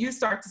sense. I mean, you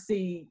start to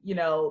see,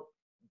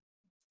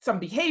 some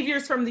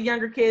behaviors from the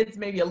younger kids,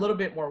 maybe a little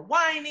bit more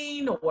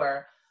whining,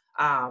 or,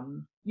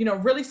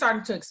 really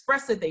starting to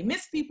express that they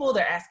miss people.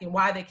 They're asking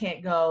why they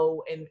can't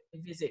go and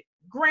visit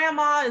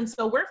grandma. And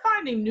so we're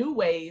finding new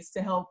ways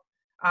to help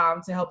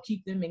to help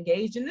keep them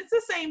engaged. And it's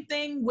the same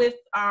thing with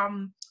a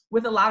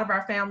lot of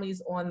our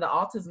families on the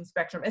autism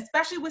spectrum,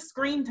 especially with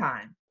screen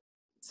time.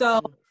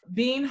 So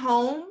being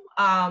home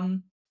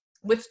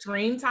with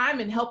screen time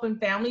and helping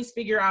families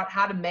figure out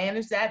how to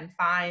manage that and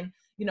find,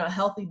 a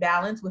healthy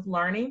balance with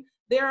learning.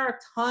 There are a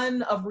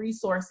ton of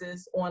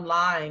resources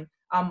online,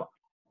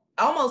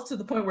 almost to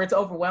the point where it's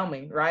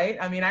overwhelming, right?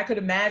 I mean, I could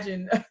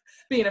imagine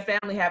being a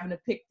family having to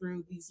pick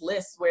through these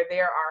lists where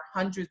there are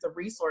hundreds of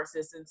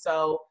resources. And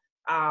so,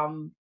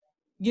 I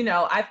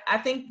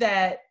think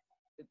that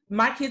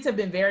my kids have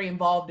been very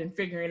involved in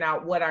figuring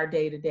out what our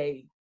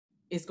day-to-day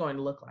is going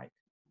to look like.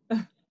 All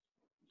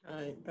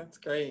right, that's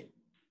great.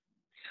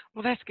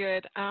 Well, that's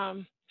good.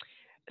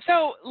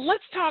 So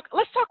let's talk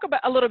about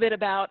a little bit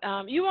about,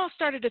 you all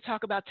started to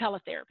talk about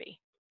teletherapy.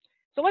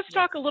 So let's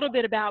talk a little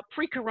bit about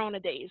pre-corona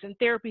days and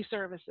therapy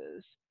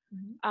services.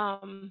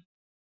 Mm-hmm.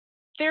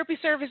 Therapy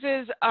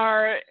services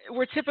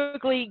were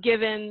typically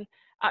given,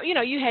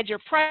 you had your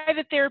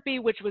private therapy,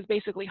 which was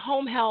basically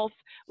home health,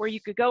 where you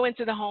could go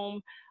into the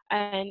home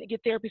and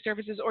get therapy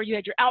services, or you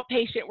had your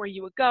outpatient where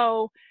you would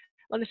go.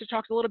 Lanissa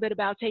talks a little bit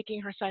about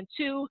taking her son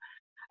to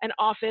an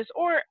office,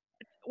 or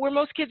where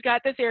most kids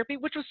got their therapy,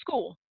 which was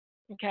school.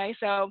 Okay,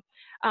 so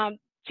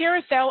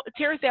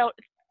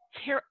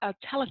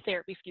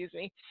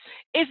teletherapy,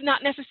 is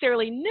not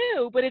necessarily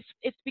new, but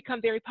it's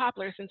become very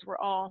popular since we're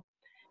all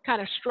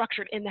kind of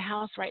structured in the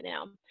house right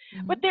now.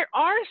 Mm-hmm. But there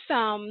are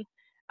some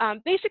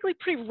basically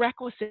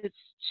prerequisites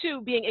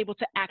to being able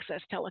to access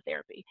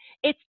teletherapy.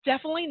 It's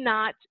definitely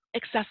not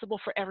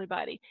accessible for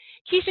everybody.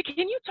 Keisha,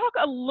 can you talk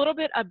a little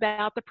bit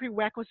about the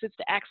prerequisites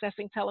to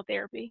accessing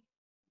teletherapy?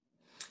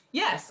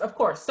 Yes, of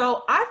course.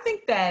 So I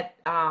think that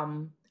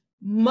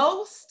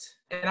most,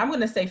 and I'm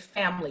going to say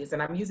families,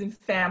 and I'm using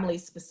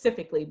families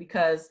specifically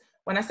because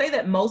when I say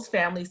that most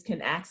families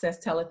can access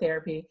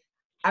teletherapy,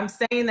 I'm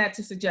saying that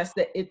to suggest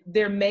that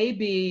there may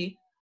be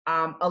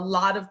a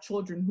lot of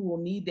children who will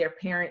need their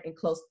parent in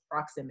close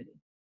proximity,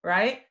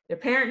 right? Their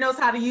parent knows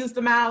how to use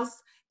the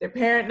mouse. Their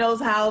parent knows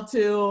how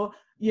to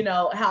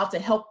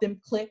help them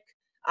click,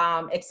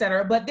 et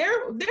cetera. But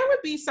there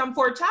would be some,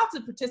 for a child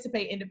to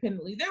participate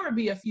independently, there would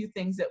be a few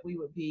things that we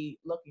would be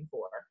looking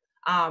for.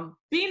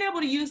 Being able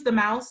to use the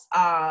mouse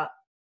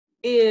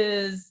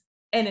is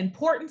an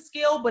important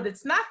skill, but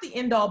it's not the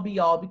end all be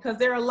all, because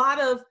there are a lot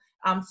of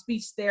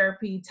speech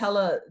therapy,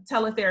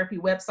 teletherapy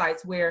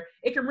websites where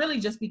it can really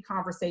just be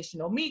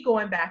conversational, me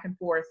going back and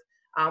forth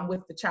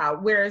with the child.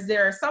 Whereas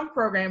there are some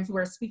programs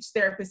where speech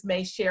therapists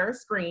may share a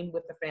screen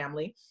with the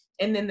family,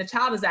 and then the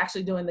child is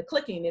actually doing the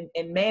clicking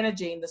and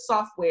managing the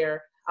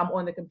software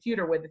on the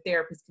computer where the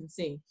therapist can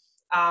see.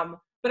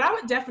 But I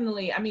would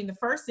definitely, the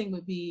first thing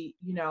would be,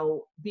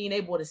 being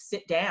able to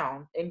sit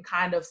down and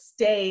kind of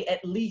stay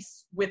at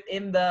least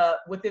within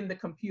the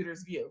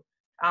computer's view.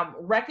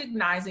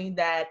 Recognizing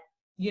that,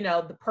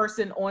 the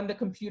person on the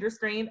computer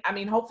screen,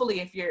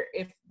 hopefully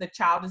if the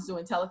child is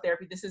doing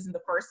teletherapy, this isn't the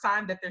first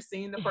time that they're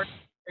seeing the person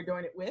they're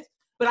doing it with.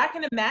 But I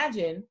can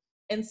imagine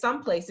in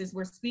some places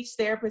where speech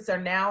therapists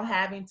are now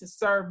having to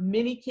serve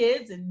many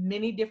kids in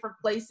many different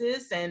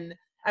places. And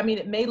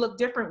it may look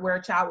different where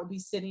a child would be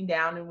sitting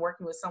down and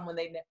working with someone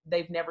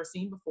they've never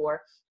seen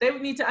before. They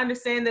would need to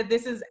understand that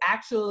this is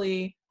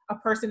actually a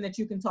person that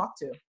you can talk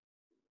to,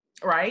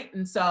 right?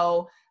 And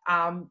so,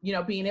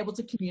 being able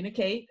to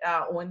communicate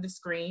on the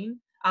screen,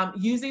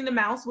 using the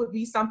mouse would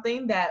be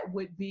something that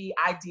would be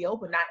ideal,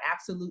 but not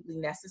absolutely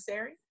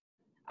necessary.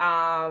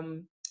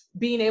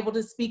 Being able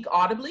to speak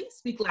audibly,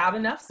 speak loud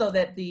enough so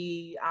that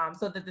the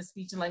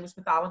speech and language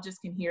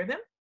pathologist can hear them.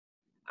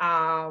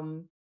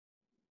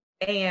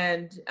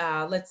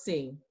 Let's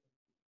see.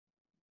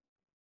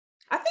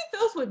 I think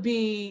those would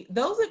be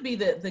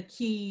the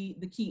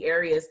key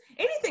areas.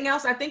 Anything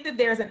else? I think that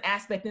there's an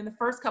aspect in the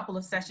first couple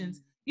of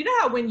sessions. You know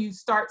how when you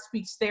start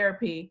speech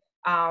therapy,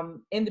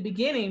 in the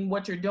beginning,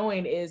 what you're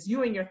doing is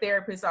you and your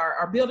therapist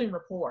are building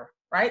rapport,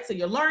 right? So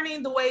you're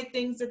learning the way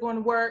things are going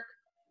to work.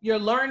 You're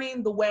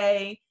learning the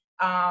way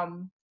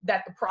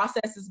that the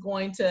process is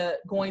going to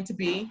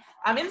be.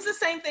 And it's the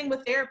same thing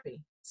with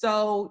therapy.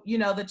 So,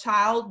 the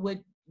child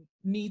would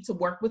need to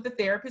work with the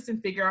therapist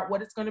and figure out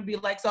what it's going to be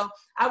like. So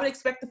I would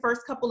expect the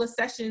first couple of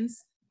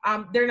sessions,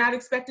 they're not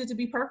expected to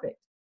be perfect,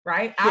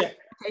 right? Our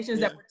expectations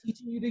that we're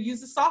teaching you to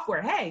use the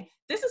software. Hey,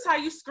 this is how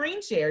you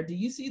screen share. Do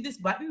you see this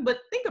button? But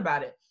think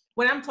about it.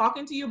 When I'm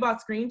talking to you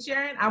about screen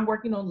sharing, I'm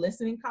working on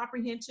listening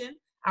comprehension.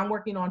 I'm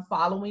working on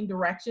following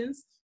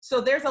directions.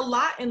 So there's a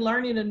lot in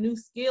learning a new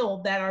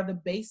skill that are the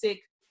basic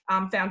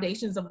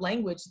foundations of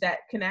language that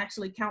can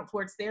actually count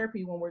towards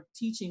therapy when we're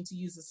teaching to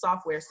use the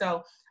software.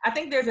 So I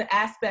think there's an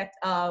aspect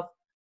of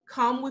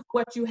come with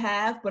what you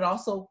have, but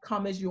also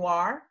come as you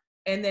are.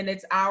 And then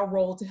it's our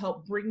role to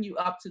help bring you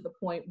up to the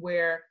point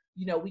where,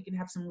 we can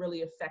have some really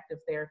effective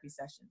therapy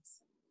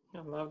sessions. I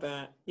love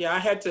that. Yeah, I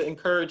had to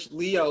encourage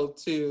Leo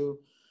to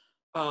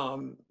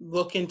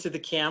look into the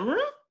camera.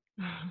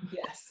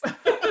 Yes.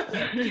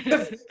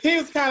 He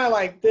was kind of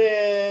like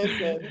this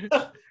and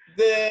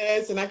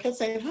this. And I kept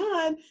saying,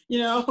 hon, you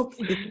know,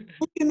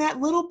 clicking that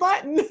little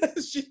button.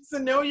 She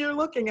said, no, you're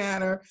looking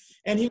at her.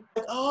 And he was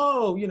like,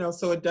 oh, you know,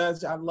 so it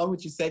does. I love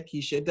what you said,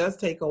 Keisha. It does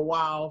take a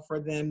while for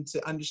them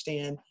to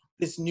understand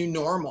this new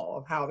normal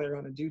of how they're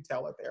going to do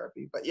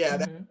teletherapy. But yeah,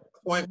 that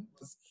point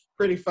was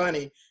pretty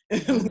funny.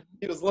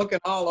 He was looking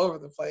all over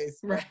the place.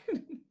 Right.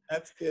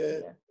 That's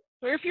good. Yeah.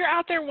 Or if you're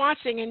out there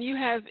watching and you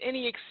have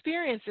any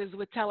experiences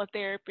with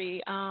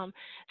teletherapy,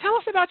 tell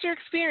us about your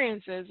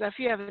experiences. If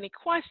you have any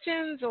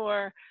questions,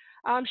 or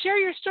share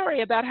your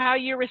story about how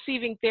you're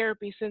receiving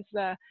therapy since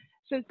the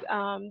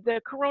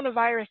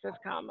coronavirus has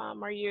come.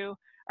 Are you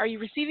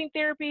receiving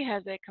therapy?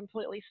 Has it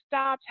completely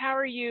stopped? How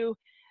are you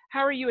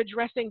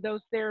addressing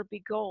those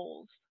therapy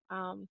goals?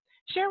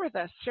 Share with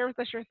us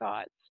your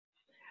thoughts.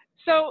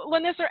 So,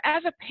 Lanissa,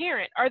 as a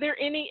parent, are there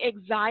any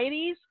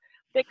anxieties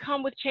that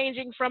come with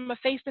changing from a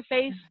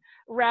face-to-face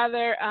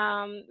rather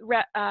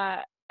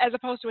as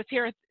opposed to a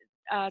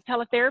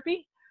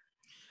teletherapy?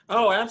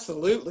 Oh,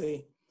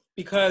 absolutely.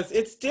 Because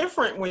it's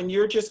different when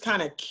you're just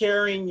kind of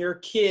carrying your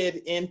kid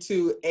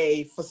into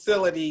a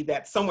facility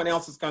that someone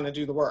else is going to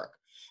do the work.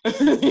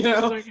 You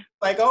know,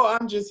 like, oh,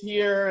 I'm just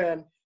here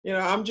and, you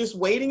know, I'm just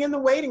waiting in the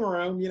waiting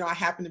room. You know, I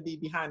happen to be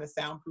behind a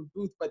soundproof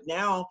booth, but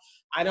now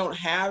I don't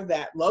have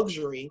that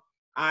luxury.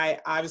 I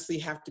obviously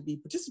have to be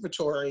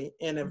participatory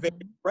in a very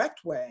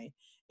direct way,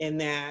 in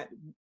that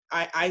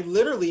I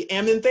literally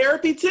am in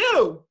therapy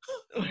too.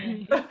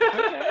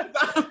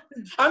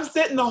 I'm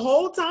sitting the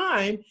whole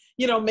time,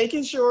 you know,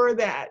 making sure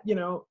that, you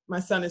know,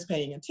 my son is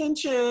paying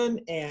attention.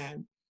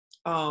 And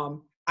I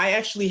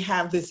actually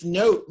have this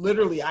note,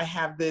 literally, I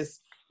have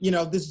this, you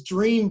know, this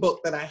dream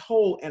book that I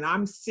hold, and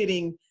I'm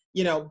sitting,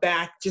 you know,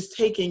 back just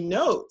taking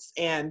notes.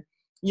 And,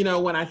 you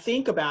know, when I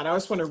think about it, I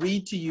just want to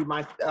read to you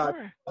my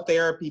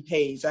therapy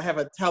page. I have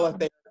a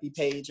teletherapy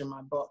page in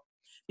my book,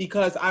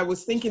 because I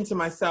was thinking to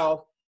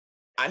myself,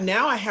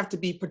 now I have to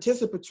be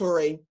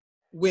participatory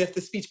with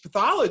the speech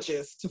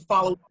pathologist to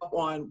follow up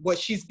on what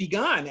she's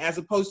begun, as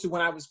opposed to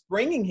when I was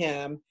bringing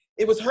him,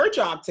 it was her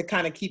job to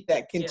kind of keep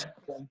that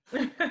continuum.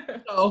 Yeah.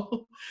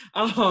 So,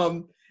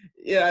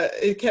 yeah,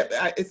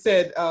 it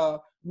said,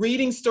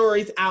 reading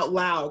stories out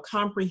loud,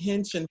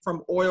 comprehension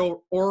from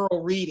oral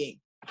reading,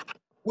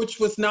 which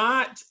was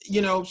not,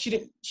 you know, she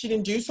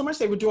didn't do so much.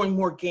 They were doing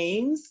more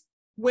games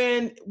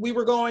when we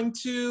were going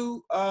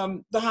to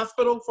the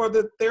hospital for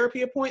the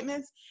therapy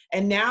appointments.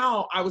 And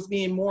now I was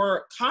being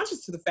more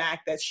conscious to the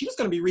fact that she was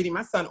going to be reading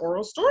my son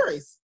oral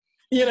stories,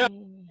 you know,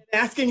 and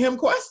asking him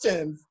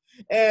questions.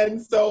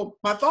 And so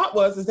my thought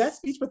was, is that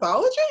speech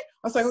pathology?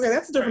 I was like, okay,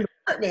 that's a different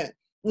department.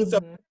 And so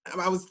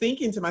I was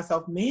thinking to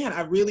myself, man,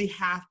 I really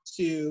have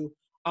to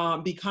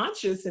be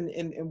conscious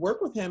and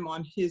work with him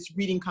on his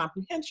reading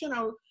comprehension.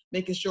 I was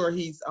making sure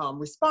he's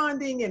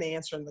responding and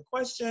answering the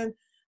question.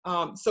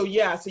 So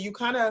yeah, so you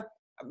kind of,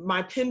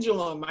 my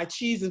pendulum, my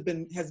cheese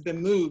has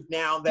been moved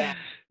now that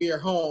we're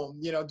home,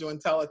 you know, doing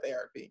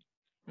teletherapy.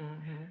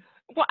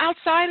 Well,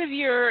 outside of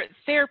your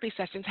therapy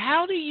sessions,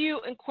 how do you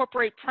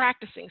incorporate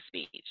practicing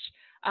speech?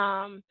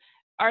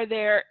 Is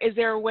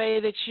there a way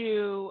that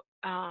you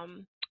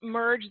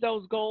merge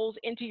those goals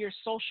into your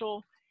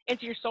social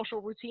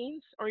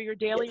routines or your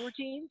daily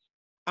routines?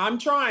 I'm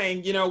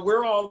trying. You know,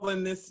 we're all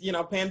in this, you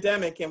know,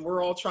 pandemic, and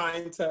we're all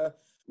trying to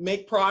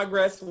make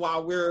progress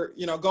while we're,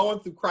 you know, going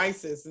through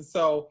crisis. And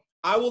so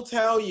I will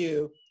tell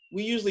you,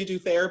 we usually do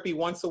therapy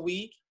once a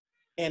week,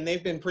 and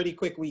they've been pretty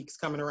quick weeks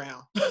coming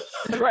around.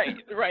 Right.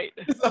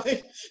 It's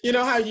like, you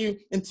know how you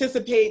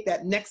anticipate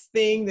that next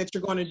thing that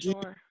you're going to do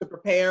to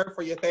prepare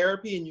for your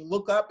therapy, and you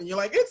look up and you're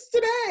like, it's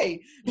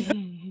today.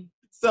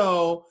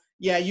 So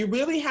yeah, you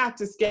really have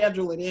to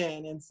schedule it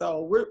in. And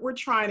so we're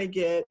trying to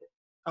get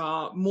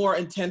more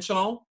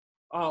intentional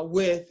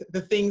with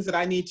the things that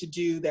I need to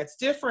do that's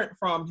different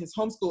from his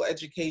homeschool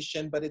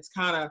education, but it's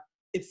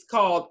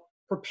called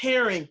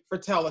preparing for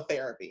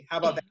teletherapy. How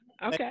about that?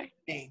 Okay.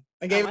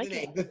 I gave it the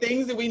name. The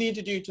things that we need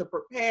to do to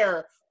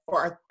prepare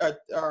for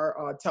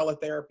our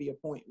teletherapy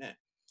appointment.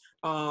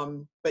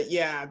 But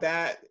yeah,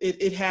 that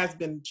it has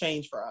been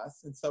changed for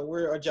us. And so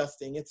we're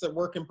adjusting. It's a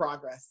work in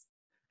progress.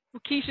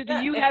 Keisha,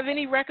 do you have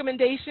any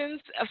recommendations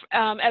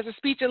as a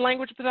speech and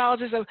language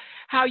pathologist of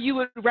how you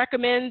would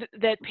recommend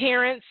that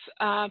parents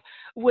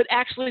would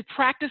actually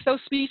practice those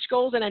speech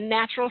goals in a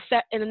natural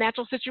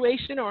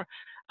situation, or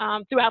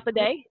throughout the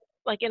day,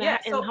 like in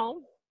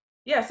home?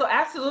 Yeah, so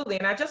absolutely.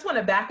 And I just want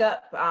to back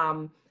up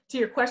to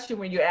your question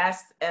when you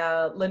asked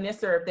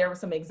Lanissa if there was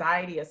some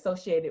anxiety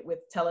associated with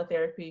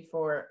teletherapy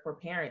for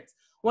parents.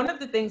 One of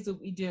the things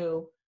that we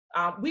do,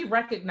 we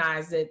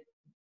recognize that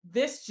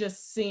this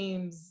just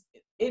seems,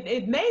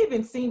 it may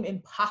even seem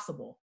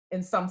impossible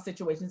in some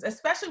situations,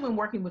 especially when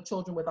working with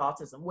children with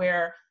autism,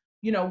 where,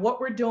 you know,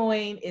 what we're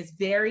doing is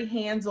very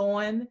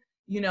hands-on.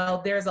 You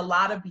know, there's a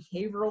lot of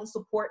behavioral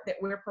support that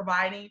we're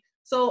providing.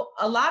 So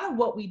a lot of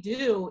what we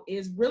do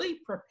is really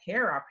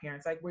prepare our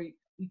parents. Like we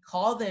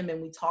call them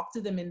and we talk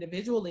to them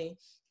individually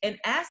and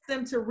ask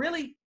them to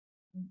really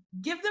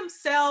give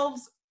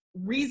themselves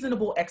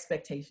reasonable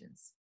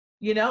expectations,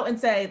 you know, and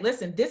say,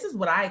 listen, this is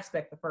what I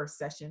expect the first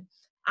session.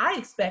 I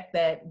expect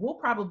that we'll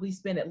probably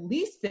spend at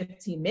least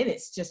 15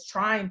 minutes just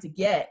trying to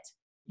get,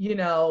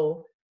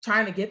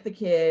 trying to get the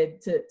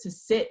kid to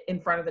sit in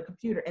front of the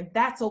computer. And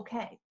that's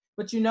okay.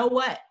 But you know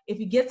what? If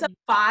he gets up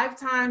 5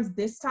 times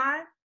this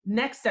time,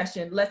 next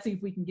session, let's see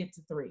if we can get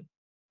to 3,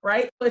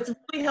 right? So it's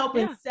really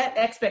helping set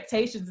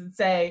expectations and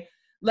say,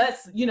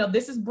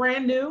 this is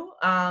brand new.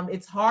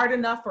 It's hard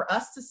enough for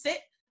us to sit.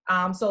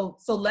 So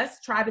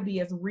let's try to be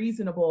as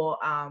reasonable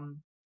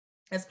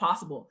as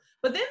possible.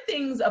 But then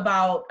things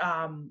about,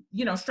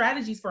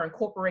 strategies for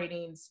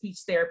incorporating speech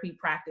therapy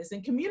practice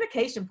and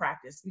communication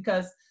practice,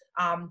 because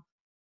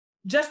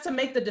just to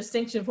make the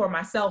distinction for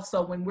myself.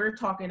 So when we're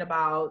talking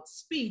about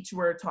speech,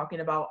 we're talking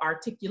about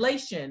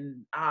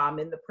articulation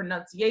and the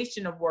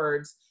pronunciation of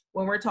words.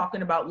 When we're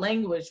talking about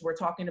language, we're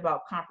talking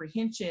about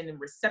comprehension and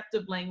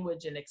receptive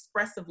language and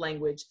expressive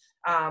language.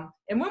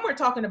 And when we're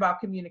talking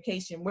about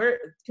communication,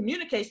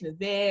 communication is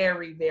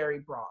very, very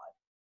broad,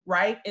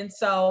 right? And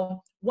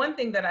so one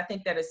thing that I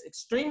think that is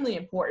extremely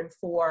important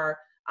for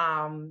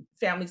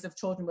families of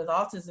children with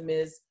autism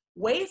is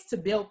ways to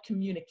build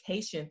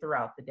communication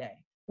throughout the day,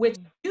 which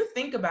if you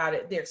think about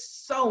it, there's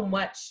so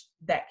much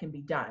that can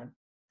be done.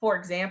 For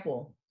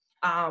example,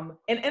 and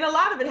a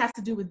lot of it has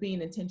to do with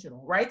being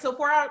intentional, right? So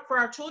for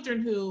our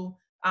children who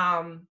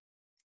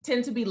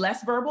tend to be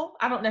less verbal,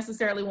 I don't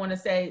necessarily want to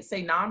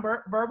say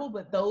non-verbal,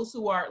 but those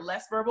who are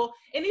less verbal,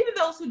 and even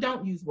those who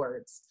don't use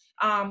words,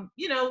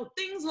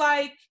 things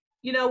like,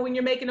 when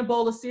you're making a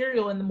bowl of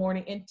cereal in the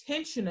morning,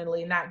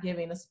 intentionally not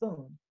giving a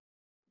spoon,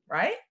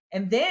 right?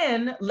 And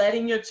then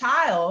letting your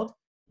child,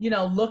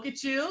 look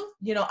at you,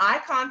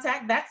 eye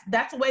contact,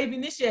 that's a way of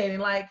initiating,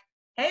 like,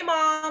 hey,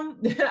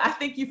 Mom, I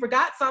think you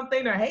forgot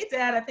something, or hey,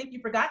 Dad, I think you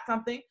forgot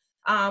something.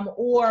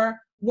 Or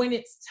when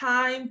it's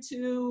time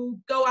to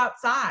go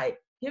outside,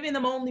 giving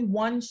them only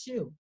one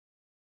shoe.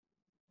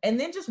 And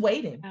then just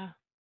waiting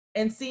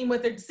and see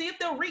if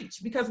they'll reach,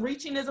 because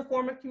reaching is a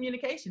form of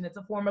communication. It's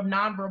a form of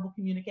nonverbal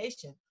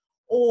communication.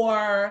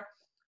 Or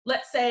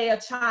let's say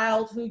a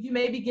child who you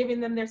may be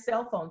giving them their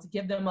cell phone to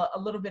give them a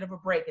little bit of a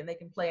break and they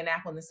can play an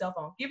app on the cell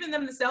phone, giving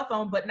them the cell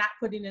phone, but not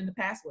putting in the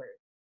password.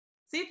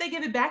 See if they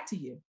give it back to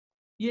you.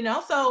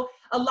 So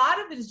a lot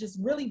of it is just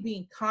really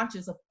being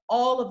conscious of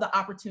all of the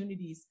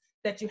opportunities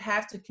that you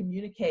have to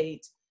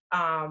communicate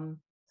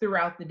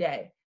throughout the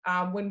day.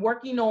 When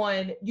working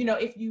on,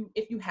 if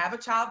you have a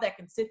child that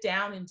can sit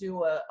down and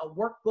do a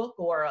workbook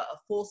or a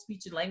full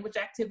speech and language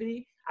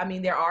activity, I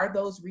mean, there are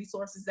those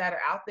resources that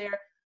are out there,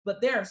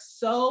 but there are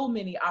so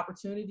many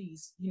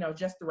opportunities,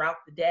 just throughout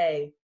the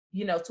day,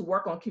 to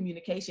work on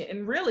communication.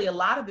 And really a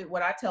lot of it,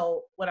 what I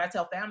tell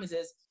families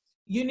is,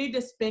 you need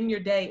to spend your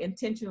day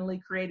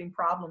intentionally creating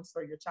problems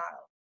for your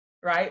child,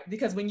 right?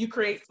 Because when you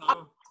create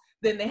problems,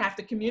 then they have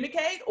to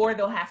communicate or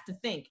they'll have to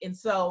think. And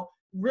so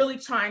really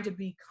trying to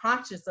be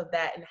conscious of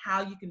that and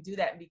how you can do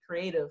that and be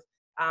creative.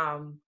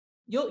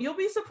 You'll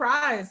be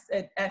surprised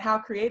at how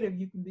creative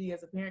you can be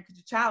as a parent, because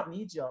your child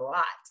needs you a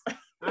lot.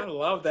 I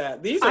love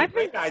that. These are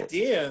great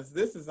ideas.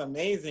 This is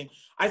amazing.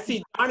 I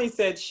see Johnny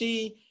said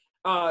she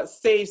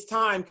saves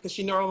time because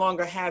she no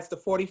longer has the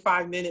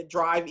 45-minute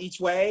drive each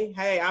way.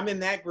 Hey, I'm in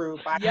that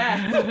group. Not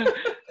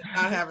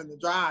having to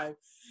drive.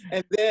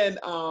 And then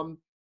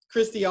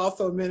Christy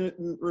also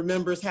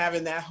remembers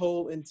having that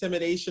whole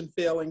intimidation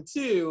feeling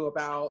too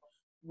about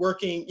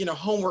working,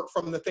 homework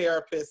from the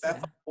therapist.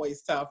 That's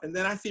always tough. And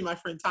then I see my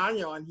friend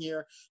Tanya on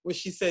here, where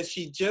she says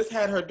she just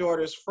had her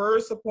daughter's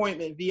first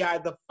appointment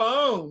via the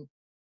phone.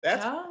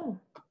 That's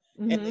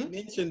and they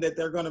mentioned that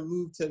they're going to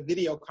move to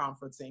video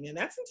conferencing, and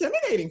that's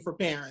intimidating for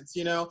parents.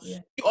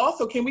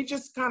 Also, can we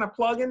just kind of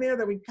plug in there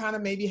that we kind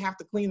of maybe have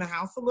to clean the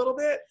house a little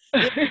bit?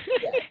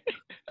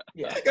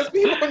 Because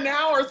people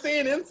now are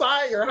seeing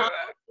inside your house.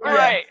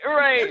 Right.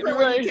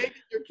 Taking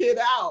your kid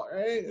out,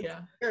 right?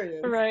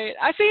 Right.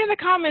 I see in the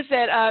comments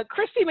that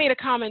Christy made a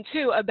comment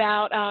too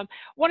about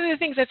one of the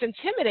things that's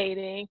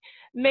intimidating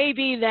may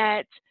be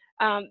that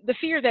the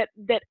fear that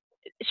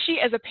she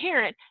as a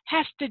parent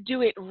has to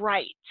do it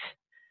right.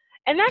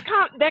 And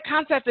that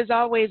concept is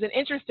always an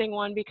interesting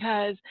one,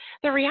 because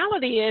the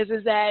reality is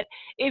that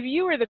if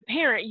you are the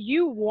parent,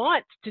 you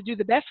want to do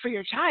the best for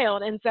your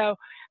child. And so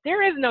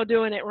there is no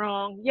doing it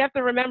wrong. You have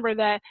to remember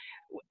that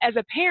as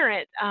a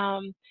parent,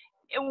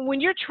 when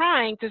you're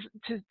trying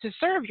to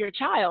serve your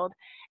child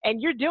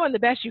and you're doing the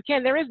best you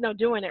can, there is no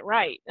doing it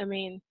right. I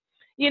mean,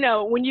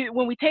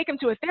 when we take them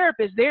to a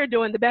therapist, they're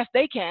doing the best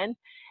they can.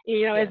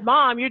 As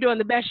mom, you're doing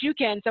the best you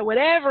can. So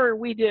whatever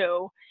we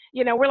do,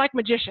 we're like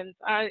magicians.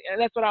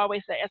 That's what I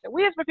always say. I said,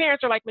 we as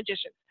parents are like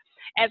magicians.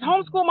 As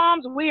homeschool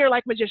moms, we are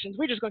like magicians.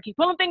 We're just going to keep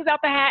pulling things out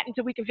the hat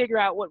until we can figure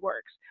out what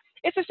works.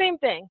 It's the same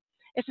thing.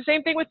 It's the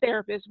same thing with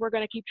therapists. We're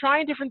going to keep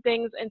trying different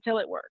things until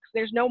it works.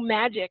 There's no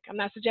magic. I'm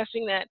not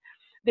suggesting that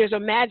there's a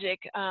magic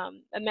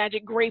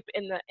grape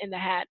in the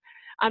hat.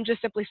 I'm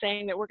just simply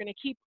saying that we're going to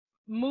keep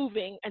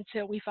moving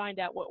until we find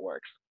out what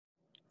works.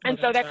 And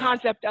so that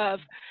concept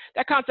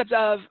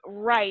of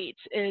right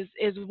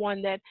is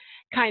one that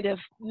kind of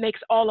makes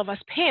all of us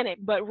panic,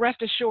 but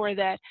rest assured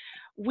that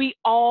we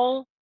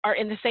all are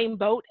in the same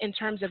boat in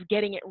terms of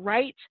getting it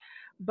right,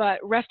 but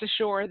rest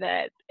assured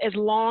that as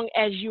long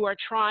as you are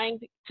trying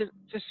to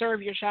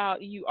serve your child,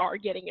 you are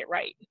getting it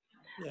right.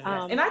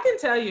 Yeah. And I can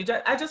tell you,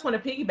 I just want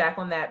to piggyback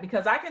on that,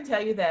 because I can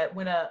tell you that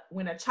when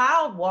a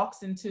child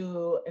walks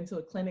into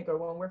a clinic, or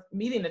when we're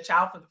meeting a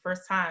child for the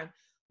first time,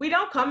 we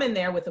don't come in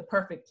there with a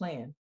perfect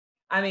plan.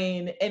 I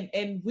mean,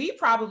 and we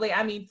probably,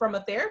 I mean, from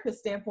a therapist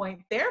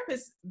standpoint,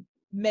 therapists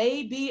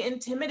may be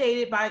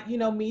intimidated by,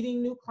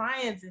 meeting new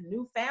clients and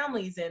new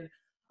families, and,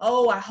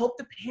 oh, I hope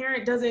the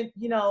parent doesn't,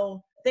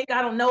 think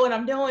I don't know what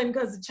I'm doing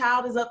because the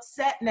child is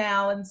upset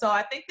now. And so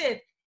I think that,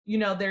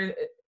 there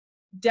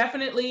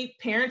definitely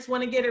parents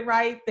want to get it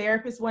right,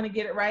 therapists want to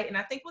get it right. And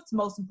I think what's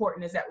most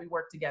important is that we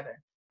work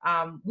together.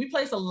 We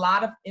place a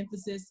lot of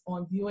emphasis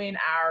on viewing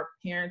our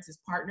parents as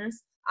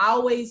partners. I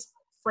always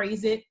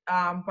phrase it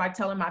by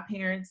telling my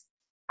parents,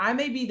 I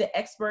may be the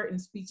expert in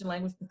speech and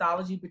language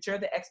pathology, but you're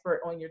the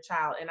expert on your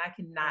child, and I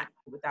cannot do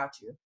it without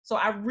you. So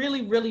I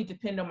really, really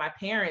depend on my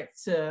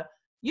parents to,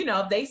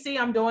 if they see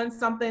I'm doing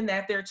something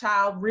that their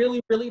child really,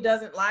 really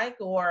doesn't like,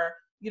 or,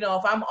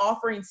 if I'm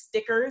offering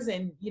stickers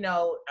and,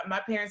 my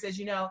parents says,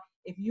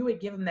 if you would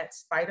give him that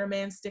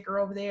Spider-Man sticker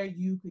over there,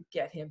 you could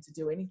get him to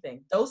do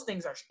anything. Those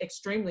things are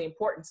extremely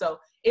important. So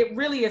it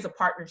really is a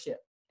partnership.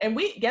 And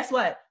guess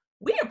what?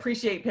 We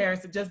appreciate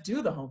parents that just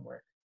do the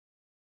homework.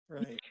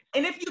 Right.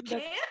 And if you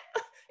can't,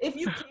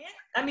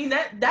 I mean,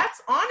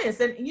 that's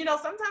honest. And,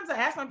 sometimes I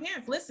ask my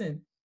parents, listen,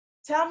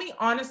 tell me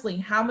honestly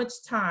how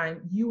much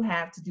time you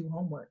have to do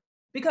homework,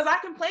 because I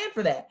can plan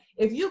for that.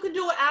 If you can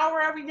do an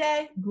hour every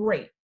day,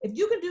 great. If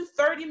you can do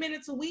 30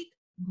 minutes a week,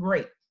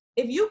 great.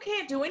 If you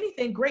can't do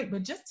anything, great,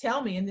 but just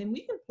tell me, and then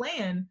we can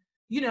plan,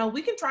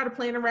 we can try to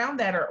plan around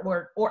that,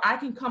 or I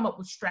can come up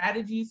with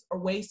strategies or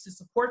ways to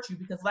support you,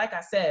 because like I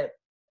said,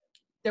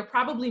 there are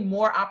probably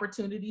more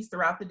opportunities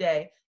throughout the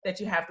day that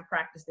you have to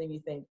practice than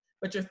you think.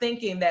 But you're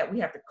thinking that we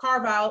have to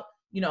carve out,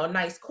 a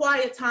nice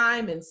quiet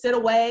time and sit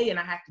away, and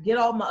I have to get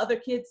all my other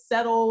kids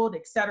settled,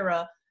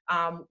 etc.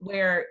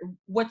 Where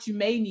what you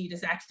may need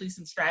is actually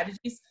some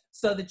strategies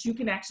so that you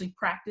can actually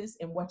practice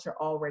in what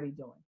you're already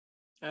doing.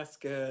 That's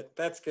good.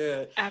 That's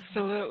good.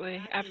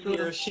 Absolutely. Absolutely.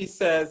 Here she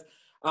says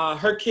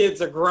her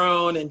kids are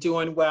grown and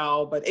doing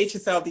well, but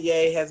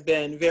HSLDA has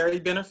been very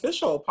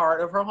beneficial part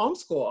of her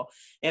homeschool.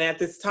 And at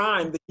this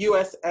time, the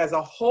U.S. as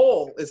a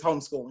whole is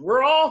homeschooling.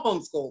 We're all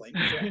homeschooling.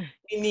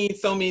 We need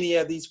so many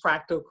of these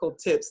practical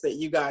tips that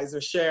you guys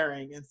are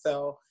sharing. And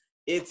so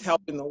it's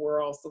helping the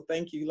world. So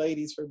thank you,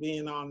 ladies, for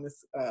being on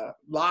this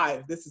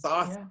live. This is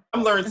awesome. Yeah.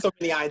 I'm learning so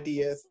many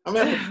ideas. I'm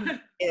going to have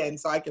to end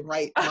so I can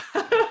write.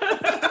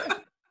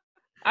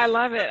 I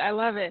love it. I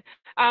love it.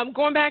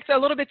 Going back to a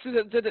little bit to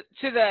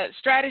the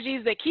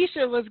strategies that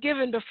Keisha was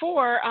given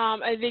before,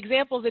 the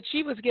examples that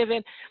she was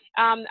given.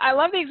 I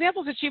love the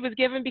examples that she was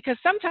given, because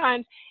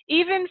sometimes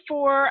even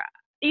for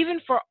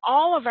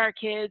all of our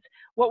kids,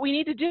 what we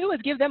need to do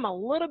is give them a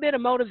little bit of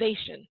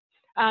motivation.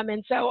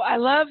 And so I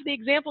love the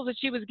examples that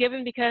she was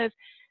given, because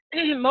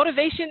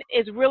motivation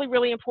is really,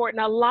 really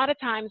important. A lot of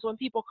times when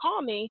people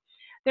call me,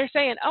 they're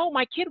saying, oh,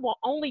 my kid will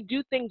only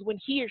do things when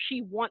he or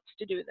she wants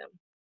to do them.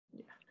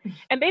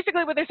 And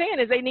basically what they're saying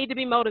is they need to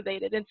be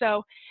motivated. And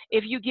so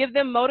if you give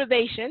them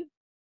motivation,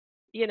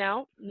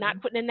 not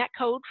putting in that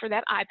code for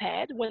that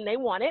iPad when they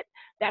want it,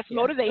 that's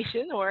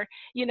motivation. Or,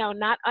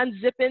 not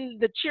unzipping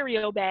the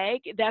Cheerio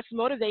bag, that's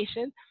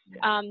motivation.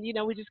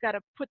 We just got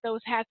to put those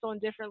hats on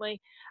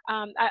differently.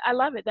 I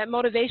love it. That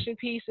motivation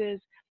piece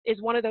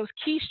is one of those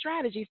key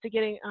strategies to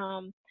getting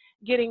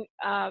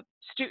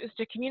students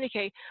to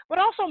communicate. But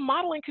also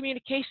modeling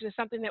communication is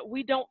something that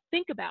we don't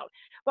think about,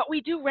 but we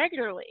do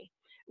regularly.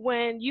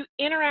 When you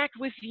interact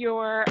with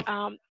your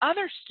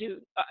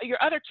your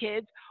other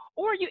kids,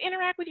 or you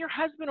interact with your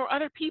husband or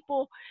other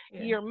people,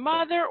 your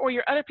mother or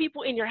your other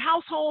people in your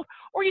household,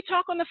 or you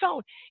talk on the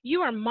phone,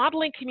 you are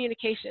modeling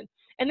communication.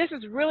 And this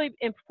is really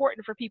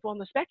important for people on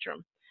the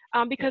spectrum,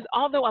 because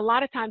although a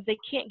lot of times they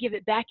can't give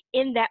it back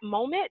in that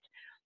moment,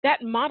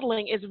 that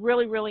modeling is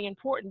really, really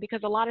important,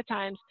 because a lot of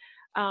times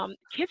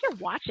kids are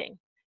watching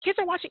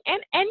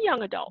and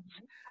young adults.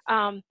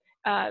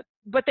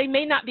 But they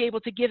may not be able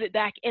to give it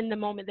back in the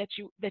moment that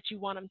you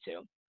want them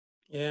to.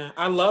 Yeah,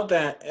 I love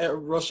that.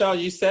 Rochelle,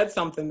 you said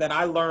something that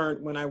I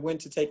learned when I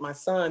went to take my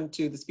son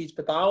to the speech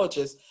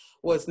pathologist,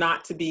 was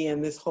not to be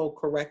in this whole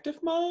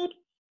corrective mode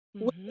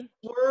with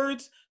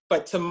words,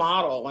 but to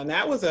model. And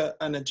that was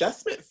an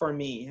adjustment for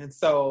me. And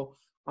so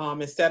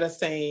instead of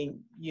saying,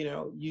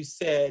 you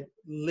said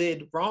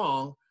lid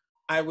wrong,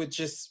 I would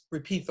just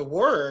repeat the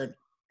word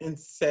and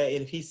say,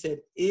 if he said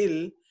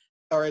il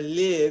or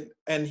lid,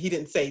 and he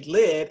didn't say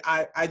lid,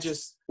 I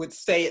just would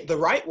say it the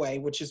right way,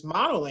 which is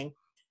modeling,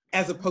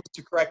 as opposed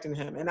to correcting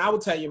him. And I will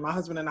tell you, my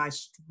husband and I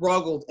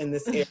struggled in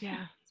this area.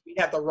 Yeah. We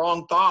had the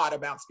wrong thought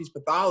about speech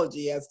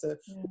pathology as to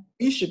what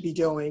we should be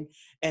doing.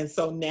 And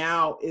so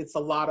now it's a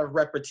lot of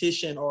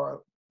repetition,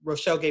 or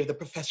Rochelle gave the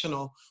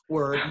professional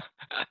word.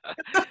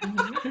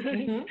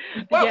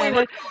 What we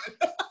were doing.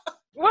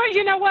 Well,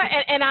 you know what,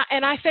 and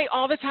I say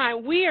all the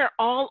time, we are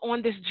all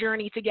on this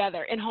journey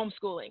together in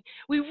homeschooling.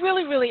 We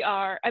really, really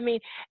are. I mean,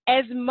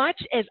 as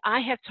much as I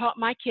have taught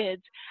my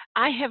kids,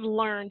 I have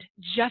learned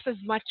just as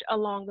much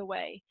along the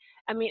way.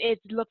 I mean, it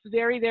looks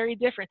very, very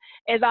different.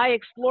 As I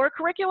explore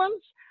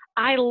curriculums,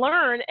 I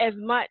learn as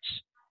much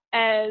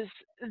as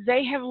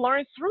they have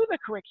learned through the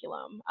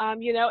curriculum.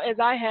 You know, as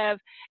I have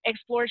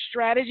explored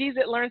strategies,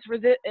 it learns for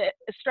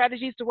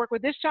strategies to work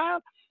with this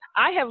child,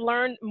 I have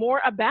learned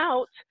more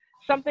about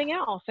something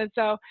else. And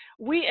so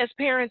we as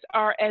parents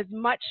are as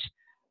much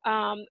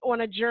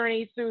on a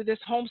journey through this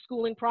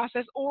homeschooling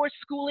process or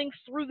schooling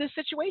through this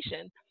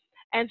situation.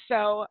 And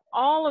so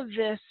all of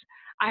this,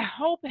 I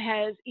hope,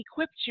 has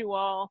equipped you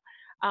all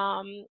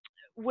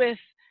with,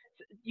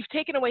 you've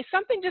taken away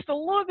something just a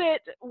little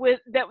bit with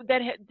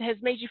that has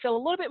made you feel a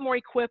little bit more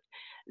equipped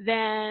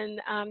than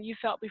you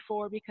felt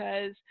before,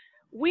 because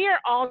we are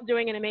all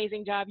doing an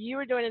amazing job. You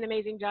are doing an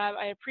amazing job.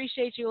 I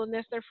appreciate you,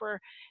 Lanista,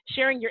 for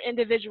sharing your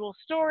individual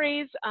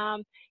stories.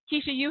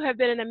 Keisha, you have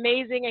been an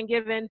amazing and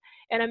given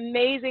an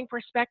amazing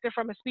perspective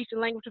from a speech and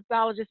language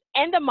pathologist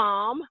and a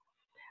mom,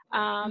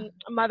 a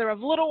mother of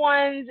little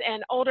ones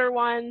and older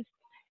ones.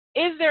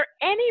 Is there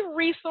any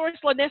resource,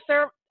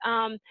 Lanista,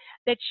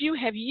 that you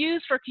have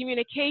used for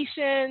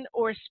communication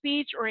or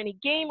speech or any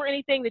game or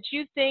anything that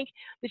you think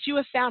that you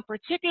have found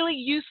particularly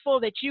useful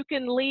that you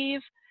can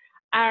leave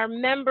our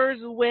members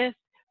with,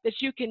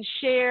 that you can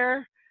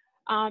share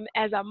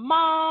as a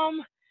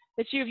mom,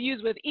 that you've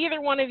used with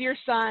either one of your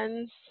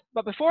sons?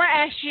 But before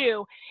I ask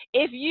you,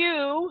 if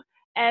you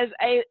as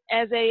a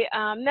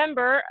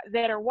member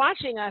that are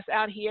watching us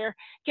out here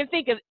can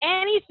think of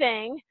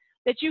anything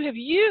that you have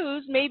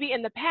used maybe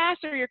in the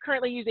past or you're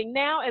currently using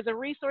now as a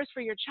resource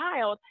for your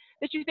child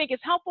that you think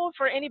is helpful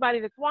for anybody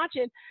that's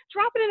watching,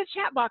 drop it in the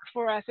chat box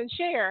for us and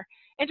share.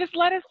 And just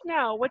let us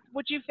know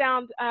what you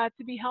found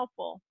to be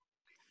helpful.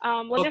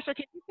 Lanista,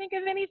 can you think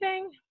of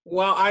anything?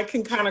 Well, I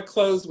can kind of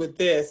close with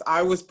this.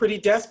 I was pretty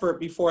desperate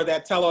before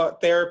that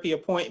teletherapy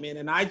appointment,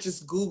 and I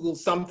just Googled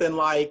something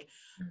like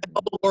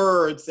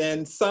words,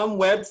 and some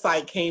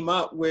website came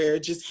up where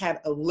it just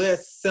had a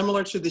list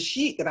similar to the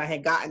sheet that I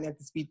had gotten at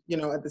the speech,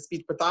 at the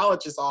speech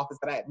pathologist's office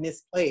that I had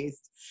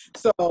misplaced.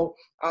 So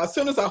as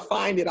soon as I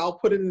find it, I'll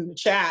put it in the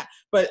chat.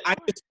 But I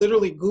just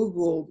literally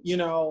Googled,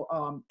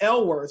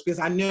 L words, because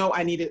I know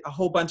I needed a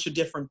whole bunch of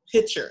different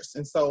pictures.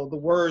 And so the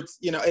words,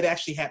 it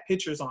actually had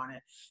pictures on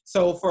it.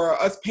 So for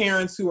us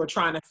parents who are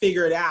trying to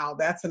figure it out,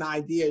 that's an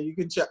idea. You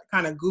can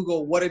kind of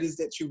Google what it is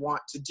that you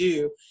want to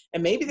do.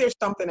 And maybe there's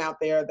something out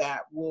there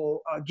that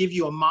will give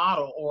you a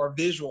model or a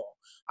visual.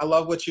 I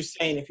love what you're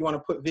saying. If you want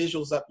to put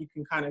visuals up, you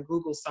can kind of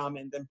Google some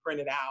and then print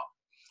it out.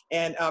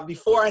 And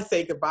before I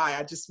say goodbye,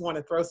 I just want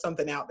to throw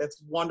something out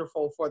that's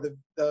wonderful for the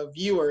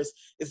viewers,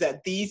 is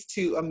that these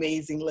two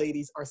amazing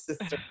ladies are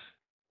sisters.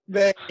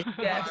 They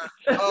Yes.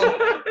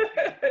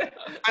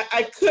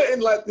 I couldn't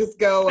let this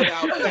go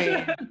without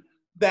saying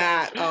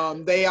that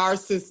they are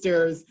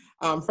sisters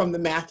from the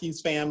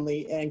Matthews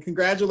family. And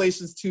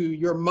congratulations to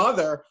your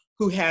mother,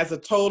 who has a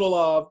total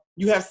of,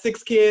 you have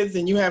 6 kids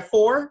and you have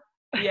 4?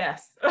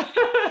 Yes.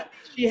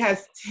 She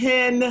has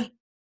 10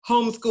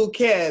 homeschool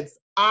kids.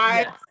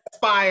 I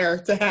aspire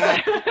to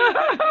have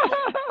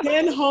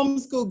 10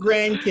 homeschool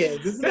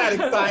grandkids. Isn't that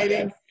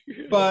exciting?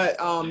 But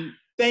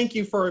thank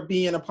you for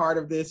being a part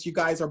of this. You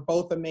guys are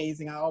both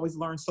amazing. I always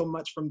learn so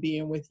much from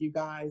being with you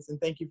guys, and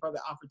thank you for the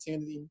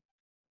opportunity.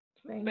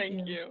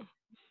 Thank you.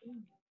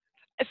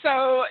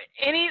 So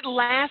any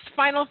last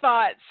final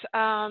thoughts,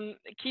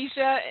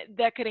 Keisha,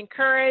 that could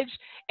encourage,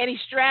 any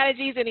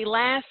strategies, any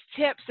last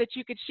tips that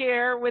you could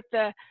share with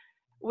the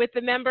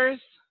members?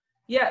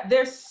 Yeah,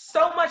 there's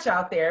so much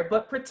out there,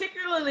 but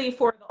particularly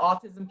for the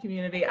autism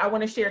community, I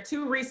want to share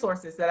 2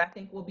 resources that I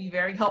think will be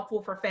very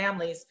helpful for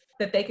families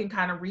that they can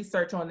kind of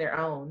research on their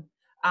own.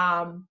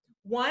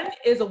 One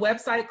is a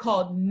website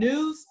called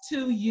News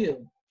to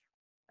You.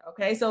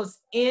 Okay, so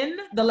it's N,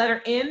 the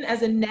letter N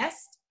as in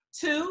nest,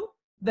 2,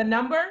 the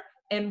number,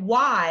 and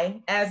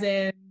Y as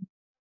in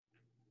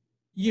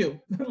you,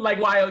 like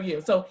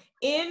Y-O-U. So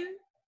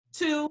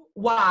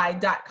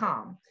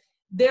N2Y.com.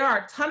 There are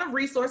a ton of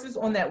resources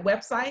on that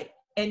website,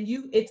 and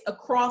it's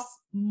across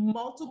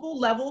multiple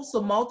levels,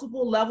 so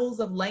multiple levels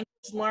of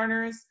language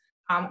learners.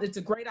 It's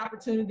a great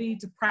opportunity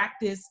to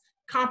practice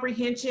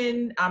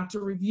comprehension,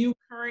 to review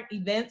current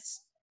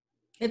events.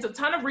 It's a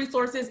ton of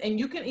resources, and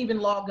you can even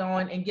log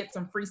on and get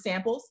some free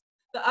samples.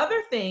 The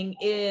other thing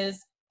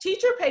is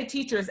Teacher Pay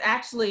Teachers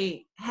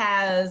actually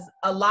has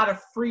a lot of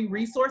free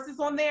resources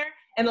on there,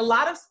 and a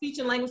lot of speech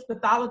and language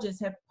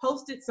pathologists have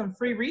posted some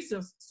free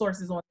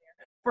resources on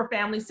there for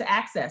families to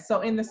access.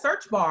 So in the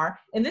search bar,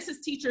 and this is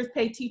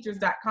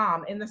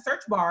teacherspayteachers.com, in the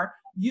search bar,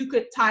 you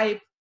could type,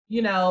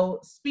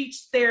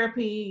 speech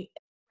therapy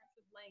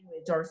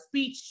language or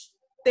speech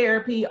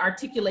therapy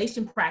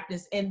articulation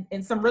practice, and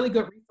some really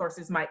good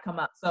resources might come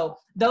up. So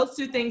those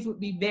 2 things would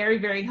be very,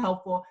 very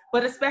helpful,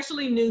 but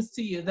especially News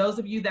to You. Those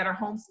of you that are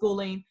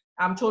homeschooling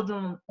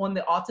children on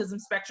the autism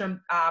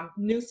spectrum,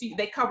 News to You,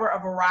 they cover a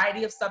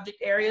variety of subject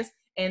areas,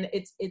 and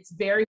it's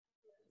very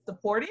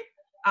supportive.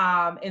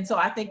 And so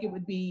I think it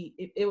would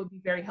be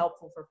very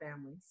helpful for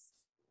families.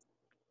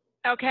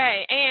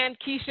 Okay, and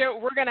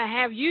Keisha, we're gonna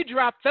have you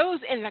drop those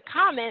in the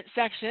comment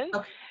section,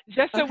 Okay.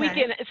 just so we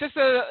Okay. can, just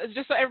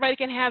so everybody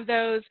can have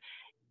those,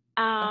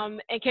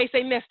 in case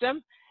they missed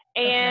them.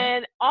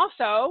 And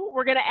also,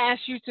 we're gonna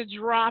ask you to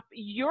drop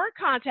your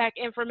contact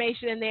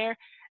information in there,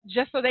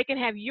 just so they can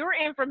have your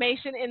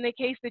information in the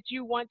case that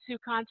you want to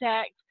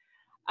contact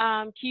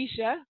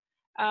Keisha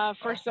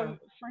for Awesome.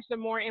 some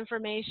more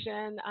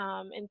information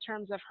in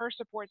terms of her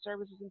support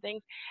services and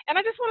things. And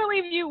I just want to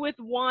leave you with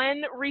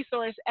one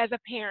resource as a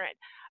parent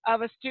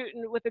of a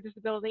student with a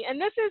disability.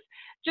 And this is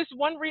just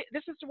one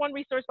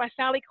resource by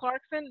Sally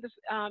Clarkson.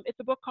 It's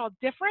a book called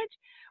Different,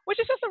 which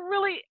is just a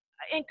really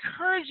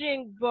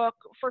encouraging book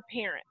for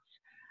parents.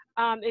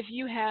 If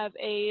you have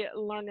a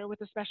learner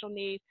with a special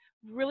need,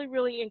 really,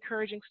 really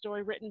encouraging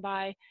story written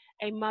by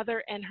a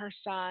mother and her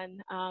son.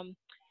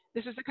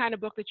 This is the kind of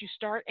book that you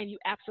start and you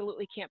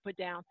absolutely can't put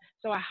down.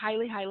 So I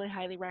highly, highly,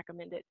 highly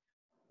recommend it.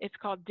 It's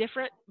called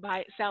Different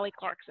by Sally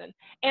Clarkson.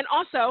 And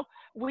also,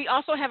 we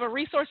also have a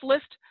resource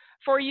list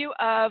for you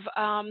of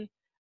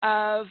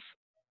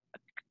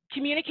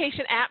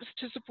communication apps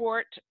to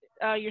support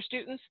your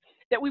students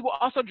that we will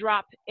also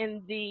drop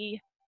in the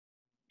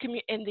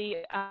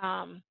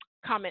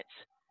comments.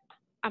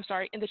 I'm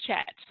sorry, in the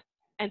chat.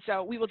 And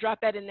so we will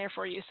drop that in there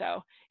for you.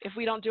 So if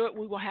we don't do it,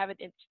 we will have it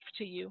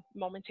to you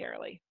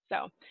momentarily.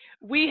 So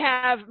we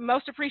have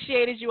most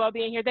appreciated you all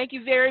being here. Thank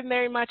you very,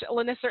 very much,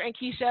 Lanissa and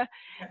Keisha.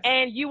 Yes.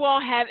 And you all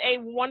have a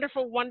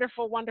wonderful,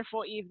 wonderful,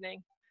 wonderful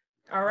evening.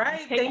 All right.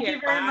 Take Thank care. you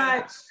very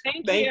much.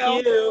 Thank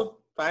you. you.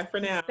 Bye for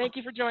now. Thank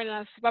you for joining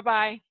us.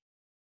 Bye-bye.